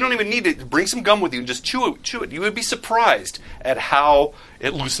you don't even need to bring some gum with you and just chew it. You would be surprised at how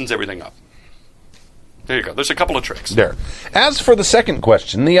it loosens everything up. There you go. There's a couple of tricks. There. As for the second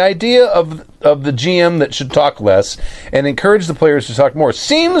question, the idea of the GM that should talk less and encourage the players to talk more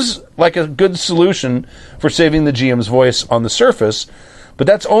seems like a good solution for saving the GM's voice on the surface, but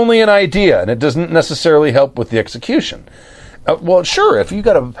that's only an idea, and it doesn't necessarily help with the execution. Well, sure, if you've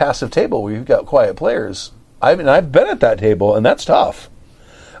got a passive table where you've got quiet players, I've been at that table, and that's tough.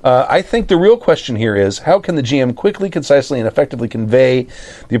 I think the real question here is, how can the GM quickly, concisely, and effectively convey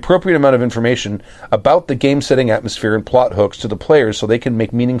the appropriate amount of information about the game-setting atmosphere and plot hooks to the players so they can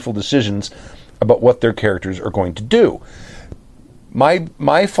make meaningful decisions about what their characters are going to do?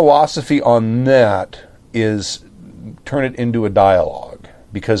 My philosophy on that is turn it into a dialogue,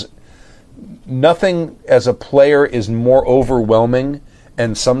 because nothing as a player is more overwhelming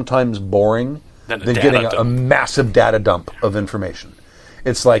and sometimes boring than getting a massive data dump of information.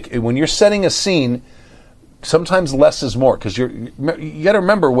 It's like when you're setting a scene, sometimes less is more, because you got to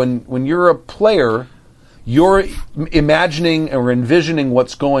remember when you're a player, you're imagining or envisioning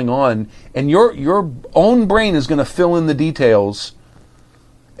what's going on, and your own brain is going to fill in the details.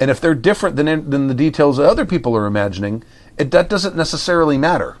 And if they're different than the details that other people are imagining, that doesn't necessarily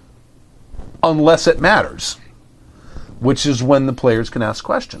matter, unless it matters, which is when the players can ask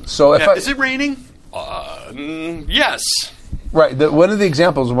questions. So is it raining? Yes. Right. One of the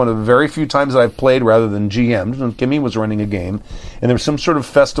examples, one of the very few times that I've played rather than GM'd, when Kimmy was running a game, and there was some sort of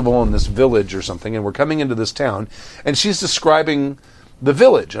festival in this village or something, and we're coming into this town, and she's describing the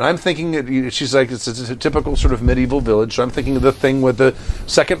village, and I'm thinking, she's like, it's a typical sort of medieval village, so I'm thinking of the thing with the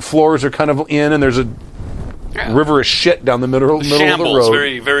second floors are kind of in, and there's a river of shit down the middle of the road.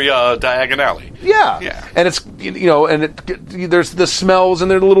 Very, very diagonally. Yeah. And it's, there's the smells, and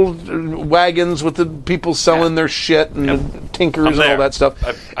there are little wagons with the people selling their shit and the tinkers and all that stuff.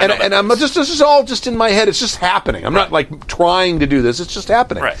 And I'm just, this is all just in my head. It's just happening. I'm not like trying to do this. It's just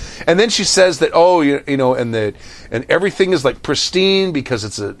happening. Right. And then she says that, and everything is like pristine because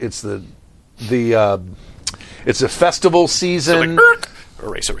it's a festival season. So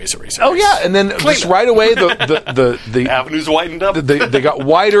Erase. Oh yeah, and then just right away the avenues widened up. They got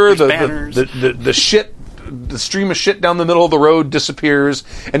wider. Banners. The stream of shit down the middle of the road disappears,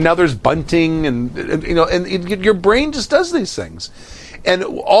 and now there's bunting, and your brain just does these things. And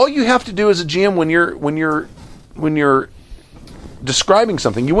all you have to do as a GM when you're describing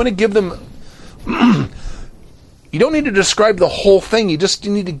something, you want to give them. You don't need to describe the whole thing. You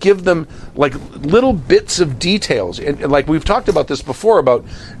need to give them like little bits of details. And like we've talked about this before about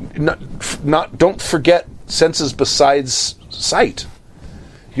don't forget senses besides sight.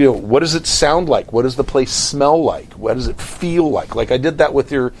 What does it sound like? What does the place smell like? What does it feel like? Like I did that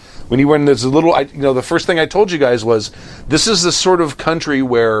with when you were in this little, the first thing I told you guys was, this is the sort of country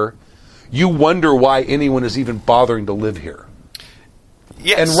where you wonder why anyone is even bothering to live here.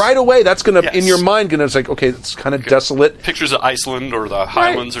 Yes. And right away, that's going to, in your mind, it's like, okay, it's kind of desolate. Pictures of Iceland or the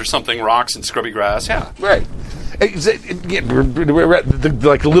Highlands or something, rocks and scrubby grass, yeah. Right. Like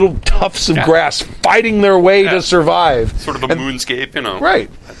little tufts of grass fighting their way to survive. Sort of a moonscape,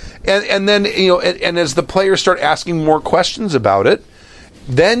 Right. And then, and as the players start asking more questions about it,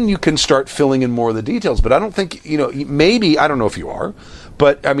 then you can start filling in more of the details. But I don't think, maybe, I don't know if you are,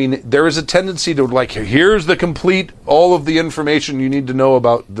 but, I mean, there is a tendency to, like, here's all of the information you need to know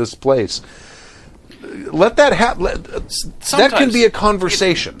about this place. Let that happen. That can be a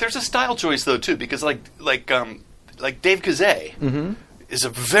conversation. There's a style choice, though, too, because, like Dave Kazay is a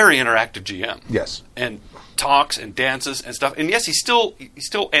very interactive GM. Yes. And talks and dances and stuff. And, yes, he still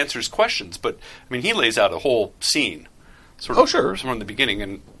answers questions, but, I mean, he lays out a whole scene. Sure. From the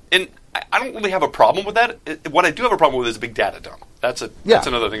beginning. And I don't really have a problem with that. What I do have a problem with is a big data dump. That's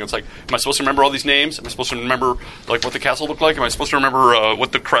another thing. It's like, am I supposed to remember all these names? Am I supposed to remember like what the castle looked like? Am I supposed to remember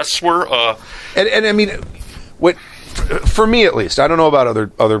what the crests were? And I mean, for me at least, I don't know about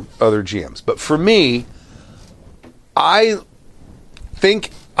other GMs, but for me, I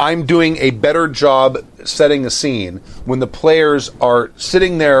think I'm doing a better job setting a scene when the players are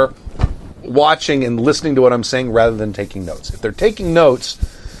sitting there watching and listening to what I'm saying rather than taking notes. If they're taking notes,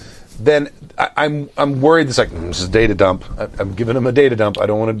 then I'm worried. It's like, this is data dump. I'm giving them a data dump. I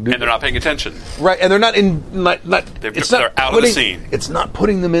don't want to do. And they're not paying attention. Right, and they're not in. They're out of the scene. It's not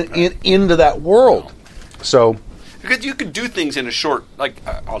putting them into that world. So, because you could do things in a short. Like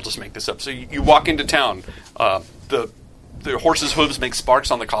I'll just make this up. So you walk into town. The horse's hooves make sparks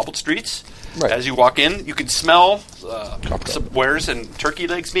on the cobbled streets. Right. As you walk in, you can smell some wares and turkey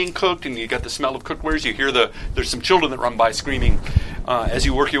legs being cooked, and you got the smell of cooked wares. You hear there's some children that run by screaming. As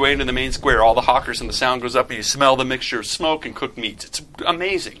you work your way into the main square, all the hawkers and the sound goes up, and you smell the mixture of smoke and cooked meats. It's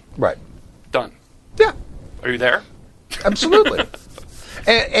amazing. Right. Done. Yeah. Are you there? Absolutely.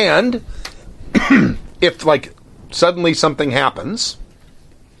 and if like suddenly something happens.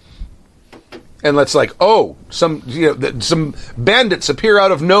 And let's some bandits appear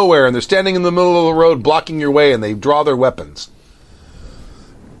out of nowhere and they're standing in the middle of the road blocking your way and they draw their weapons.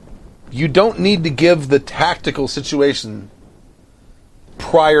 You don't need to give the tactical situation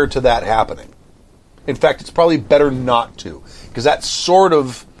prior to that happening. In fact, it's probably better not to, because that sort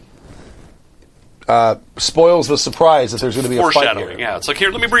of spoils the surprise that there's going to be a fight here. Foreshadowing, yeah. It's like,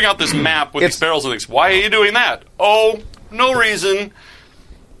 here, let me bring out this map with these barrels and things. Why are you doing that? Oh, no reason.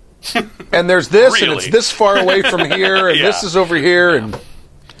 And there's this, really? and it's this far away from here, and this is over here, and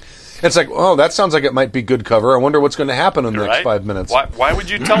it's like, oh, that sounds like it might be good cover. I wonder what's going to happen in the next 5 minutes. Why would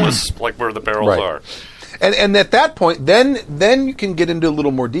you tell us like where the barrels are? And at that point, then you can get into a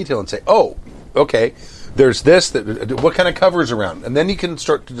little more detail and say, oh, okay, there's this. What kind of cover is around? And then you can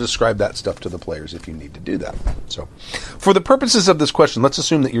start to describe that stuff to the players if you need to do that. So, for the purposes of this question, let's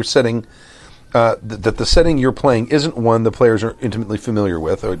assume that you're setting. That the setting you're playing isn't one the players are intimately familiar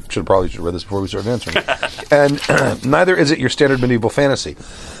with. I should probably read this before we start answering. And neither is it your standard medieval fantasy.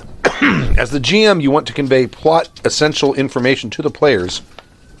 As the GM, you want to convey plot essential information to the players,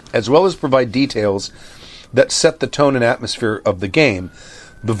 as well as provide details that set the tone and atmosphere of the game.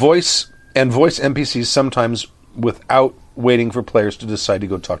 The voice NPCs sometimes without waiting for players to decide to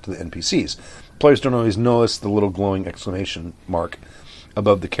go talk to the NPCs. Players don't always notice the little glowing exclamation mark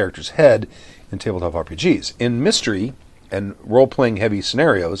above the character's head in tabletop RPGs. In mystery and role-playing heavy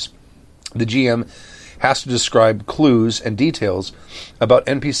scenarios, the GM has to describe clues and details about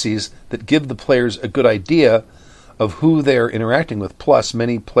NPCs that give the players a good idea of who they are interacting with. Plus,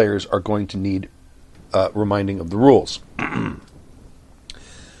 many players are going to need reminding of the rules. I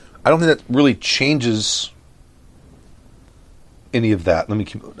don't think that really changes any of that. Let me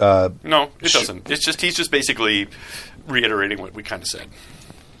keep... no, it doesn't. It's just he's just basically reiterating what we kind of said.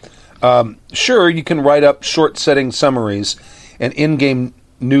 Sure, you can write up short setting summaries and in-game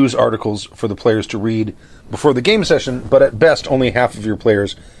news articles for the players to read before the game session, but at best, only half of your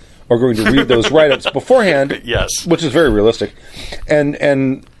players are going to read those write-ups beforehand. Yes, which is very realistic.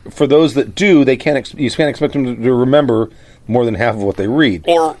 And for those that do, you can't expect them to remember more than half of what they read,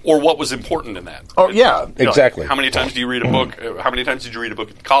 or what was important in that. Oh yeah, exactly. Like, how many times do you read a book? How many times did you read a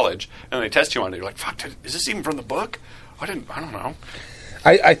book in college? And they test you on it. You're like, "Fuck, is this even from the book? I don't know."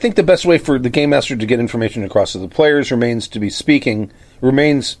 I think the best way for the game master to get information across to the players remains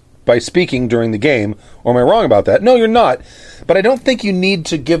by speaking during the game. Or am I wrong about that? No, you're not. But I don't think you need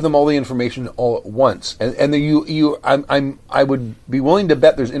to give them all the information all at once. And I would be willing to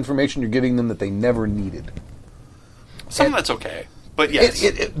bet there's information you're giving them that they never needed. Some of that's okay, but yes,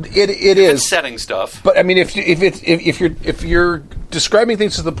 it is it's setting stuff. But I mean, if you're describing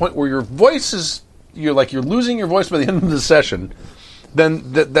things to the point where your voice is you're losing your voice by the end of the session, then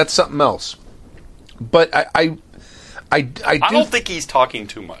that's something else. But I don't think he's talking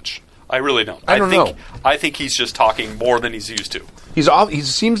too much. I really don't. I don't know. I think he's just talking more than he's used to. He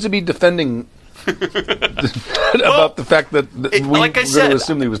seems to be defending about the fact that like I said,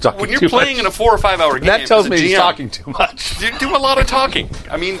 assume that he was talking too much. When you're playing in a 4 or 5 hour game, that tells me GM, he's talking too much. You do a lot of talking.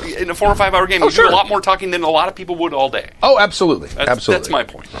 I mean, in a 4 or 5 hour game, you do a lot more talking than a lot of people would all day. Oh, absolutely. That's my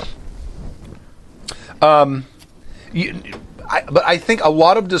point. But I think a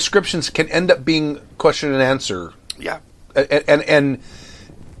lot of descriptions can end up being question and answer. Yeah. And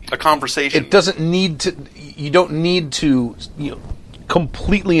a conversation. It doesn't need to. You don't need to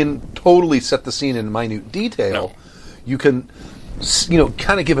completely and totally set the scene in minute detail. No. You can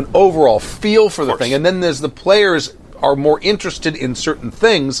kind of give an overall feel for the thing, and then as the players are more interested in certain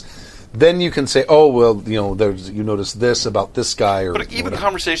things, then you can say, oh well, you notice this about this guy, or but even whatever.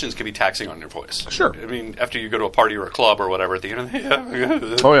 Conversations can be taxing on your voice. Sure. I mean, after you go to a party or a club or whatever, at the end of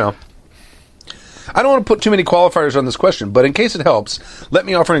the oh yeah. I don't want to put too many qualifiers on this question, but in case it helps, let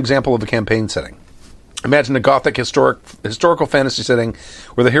me offer an example of a campaign setting. Imagine a gothic historical fantasy setting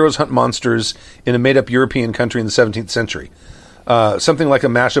where the heroes hunt monsters in a made-up European country in the 17th century. Something like a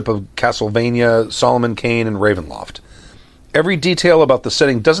mashup of Castlevania, Solomon Kane, and Ravenloft. Every detail about the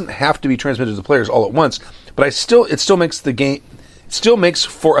setting doesn't have to be transmitted to the players all at once, but it still makes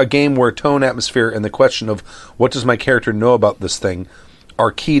for a game where tone, atmosphere, and the question of what does my character know about this thing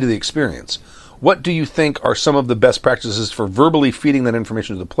are key to the experience. What do you think are some of the best practices for verbally feeding that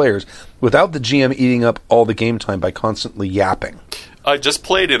information to the players without the GM eating up all the game time by constantly yapping? I just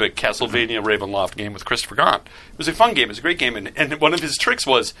played in a Castlevania Ravenloft game with Christopher Gaunt. It was a fun game. It was a great game. And one of his tricks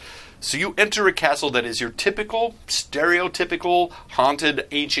was, so you enter a castle that is your typical, stereotypical, haunted,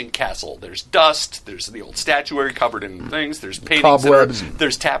 ancient castle. There's dust. There's the old statuary covered in things. There's paintings.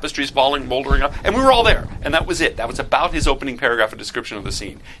 There's tapestries falling, moldering up. And we were all there. And that was it. That was about his opening paragraph of description of the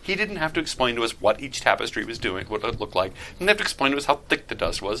scene. He didn't have to explain to us what each tapestry was doing, what it looked like. He didn't have to explain to us how thick the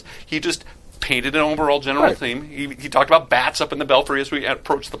dust was. He just painted an overall general theme. He talked about bats up in the belfry as we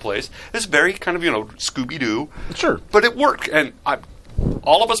approached the place. It's very kind of, Scooby-Doo. Sure. But it worked. And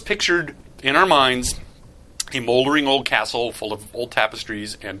all of us pictured in our minds a moldering old castle full of old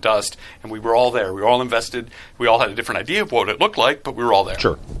tapestries and dust, and we were all there. We were all invested. We all had a different idea of what it looked like, but we were all there.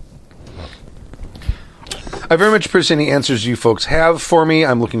 Sure. I very much appreciate any answers you folks have for me.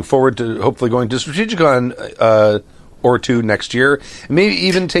 I'm looking forward to hopefully going to Strategicon or two next year, and maybe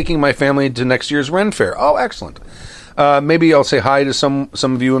even taking my family to next year's Ren Fair. Oh, excellent. Maybe I'll say hi to some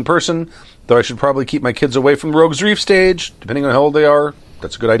of you in person, though I should probably keep my kids away from the Rogues Reef stage, depending on how old they are.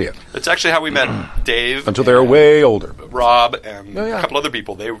 That's a good idea. It's actually how we met Dave. Until they're way older. Rob and a couple other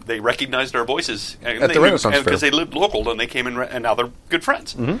people. They recognized our voices. At the Renaissance Fair. Because they lived local, and they came in, and now they're good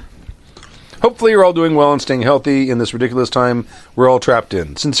friends. Mm-hmm. Hopefully you're all doing well and staying healthy in this ridiculous time we're all trapped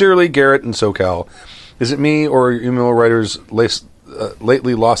in. Sincerely, Garrett in SoCal. Is it me or your email writers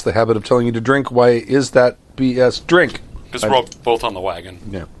lately lost the habit of telling you to drink? Why is that BS? Drink. Because we're both on the wagon.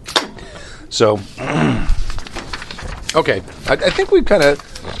 Yeah. So, okay. I think we've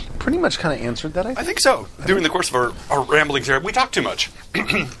pretty much answered that, I think so. During the course of our ramblings here, we talk too much.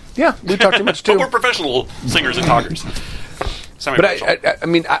 Yeah, we talk too much too. But we're professional singers and talkers. But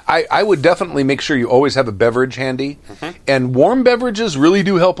I would definitely make sure you always have a beverage handy, and warm beverages really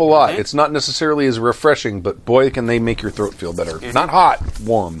do help a lot. It's not necessarily as refreshing, but boy, can they make your throat feel better. Not hot,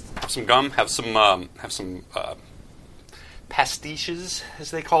 warm. Have some gum. Have some pastiches,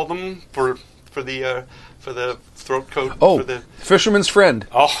 as they call them, for the throat coat. Oh, for the Fisherman's Friend.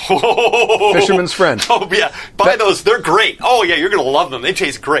 Oh, Fisherman's Friend. Oh yeah, buy those. They're great. Oh yeah, you're gonna love them. They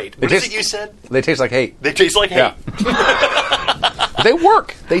taste great. What is it you said? They taste like hate. They taste like hate. They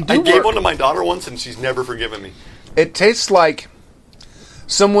work. They do. I gave one to my daughter once, and she's never forgiven me. It tastes like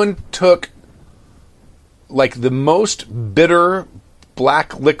someone took the most bitter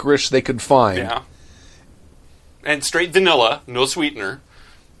black licorice they could find. Yeah. And straight vanilla, no sweetener.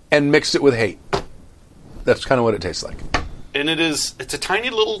 And mixed it with hate. That's kind of what it tastes like. And it's a tiny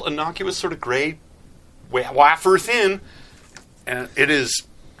little innocuous sort of gray wafer thin, and it is,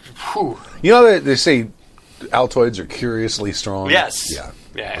 whew. You know they say Altoids are curiously strong? Yes.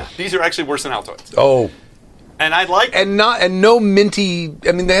 Yeah. These are actually worse than Altoids. Oh. And I like... And no minty...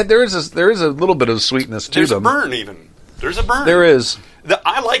 I mean, there is a little bit of sweetness to them. There's a burn, even. There's a burn. There is.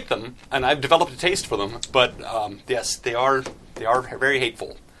 I like them, and I've developed a taste for them, but yes, they are very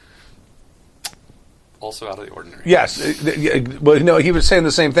hateful. Also out of the ordinary. Yes. Well, no, he was saying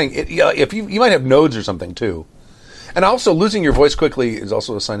the same thing. If you might have nodes or something, too. And also, losing your voice quickly is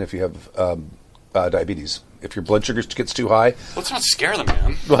also a sign if you have diabetes. If your blood sugar gets too high. Let's not scare them,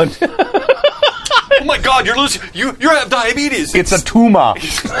 man. Oh my God, you're losing... You have diabetes. It's a tumor.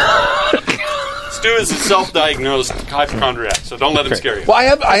 Stu is a self-diagnosed hypochondriac, so don't let him scare you. Well,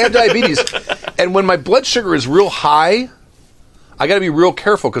 I have diabetes, and when my blood sugar is real high, I got to be real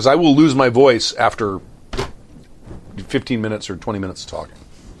careful because I will lose my voice after 15 minutes or 20 minutes of talking.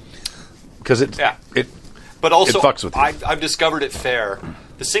 Because but also, it fucks with you. I've discovered it fair.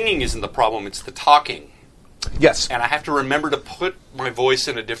 The singing isn't the problem; it's the talking. Yes. And I have to remember to put my voice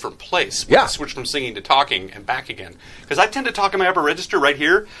in a different place. Yeah. I switch from singing to talking and back again. Because I tend to talk in my upper register right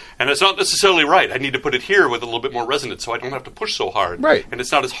here, and it's not necessarily right. I need to put it here with a little bit more resonance so I don't have to push so hard. Right. And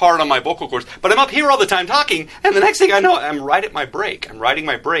it's not as hard on my vocal cords. But I'm up here all the time talking, and the next thing I know, I'm right at my break. I'm riding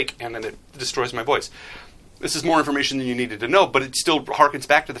my break, and then it destroys my voice. This is more information than you needed to know, but it still harkens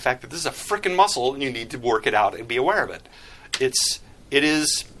back to the fact that this is a frickin' muscle, and you need to work it out and be aware of it. It's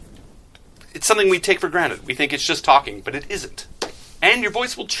something we take for granted. We think it's just talking, but it isn't. And your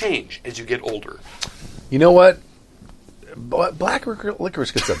voice will change as you get older. You know what? black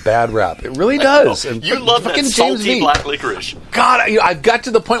licorice gets a bad rap. It really does. And You love that fucking salty black licorice. God, I've got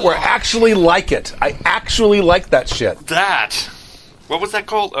to the point where I actually like it. I actually like that shit. What was that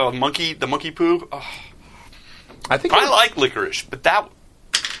called? The monkey poo? Oh, I think I like licorice, but that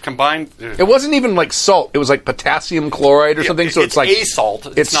combined... it wasn't even like salt. It was like potassium chloride or something. So it's like a salt.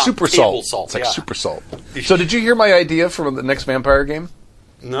 It's not super table salt. It's like yeah. super salt. So did you hear my idea for the next vampire game?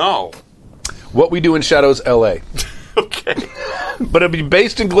 No. What We Do in Shadows, L.A. Okay. But it'll be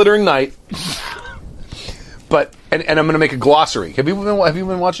based in Glittering Night. But and I'm going to make a glossary. Have you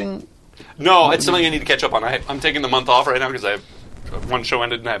been watching? No, it's something I need to catch up on. I'm taking the month off right now because I have one show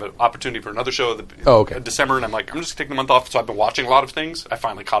ended and I have an opportunity for another show in December, and I'm like, I'm just taking the month off, so I've been watching a lot of things. I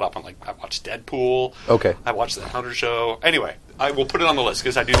finally caught up on, like, I watched Deadpool. Okay. I watched the Hunter show. Anyway, I will put it on the list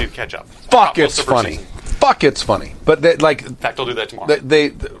because I do need to catch up. Fuck, it's funny. Fuck, it's funny. But In fact, I'll do that tomorrow.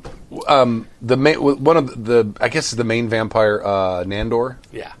 I guess the main vampire, Nandor.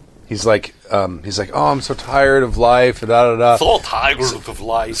 Yeah. He's like, oh, I'm so tired of life. Da da da. It's all tigers of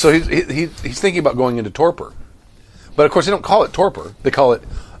life. So he's thinking about going into torpor, but of course they don't call it torpor. They call it,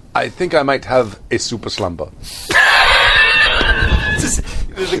 I think I might have a super slumber.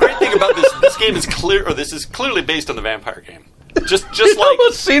 The great thing about this game is this is clearly based on the vampire game. Just It like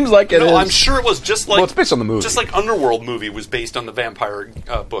almost seems like it is. I'm sure it was just like. Well, it's based on the movie. Just like Underworld movie was based on the vampire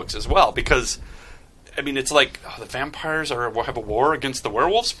books as well, because. I mean, it's like, the vampires have a war against the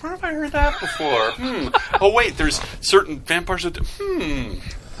werewolves? Where have I heard that before? Oh, wait, there's certain vampires that...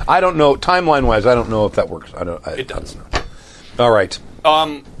 I don't know. Timeline-wise, I don't know if that works. It does. All right. Are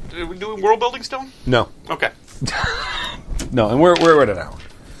we doing world building still? No. Okay. No, and we're at an hour.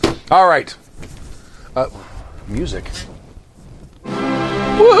 All right. Music.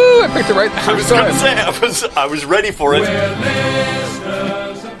 Woohoo! I picked it right. I was going to say, I was ready for it.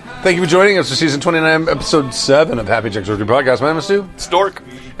 Thank you for joining us for Season 29, Episode 7 of Happy Jacks Review Podcast. My name is Stu. Stork.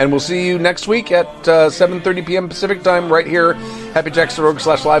 And we'll see you next week at 7:30 p.m. Pacific Time right here,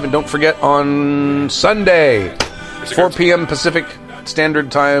 happyjacks.org/live. And don't forget, on Sunday, 4 p.m. Pacific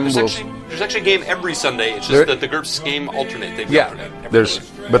Standard Time. There's actually a game every Sunday. It's just that the GURPS game alternate.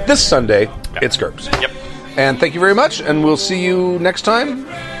 But this Sunday, it's GURPS. Yep. And thank you very much, and we'll see you next time.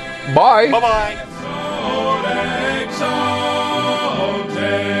 Bye. Bye-bye.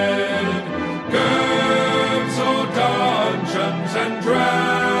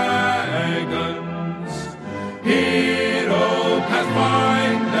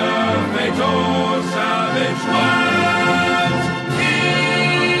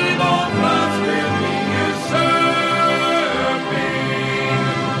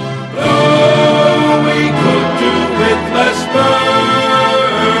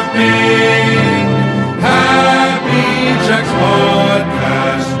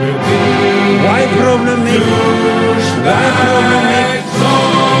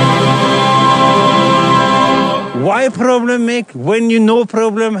 Why problem make when you no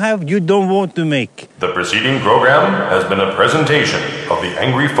problem have you don't want to make? The preceding program has been a presentation of the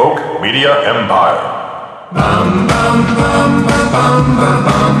Angry Folk Media Empire.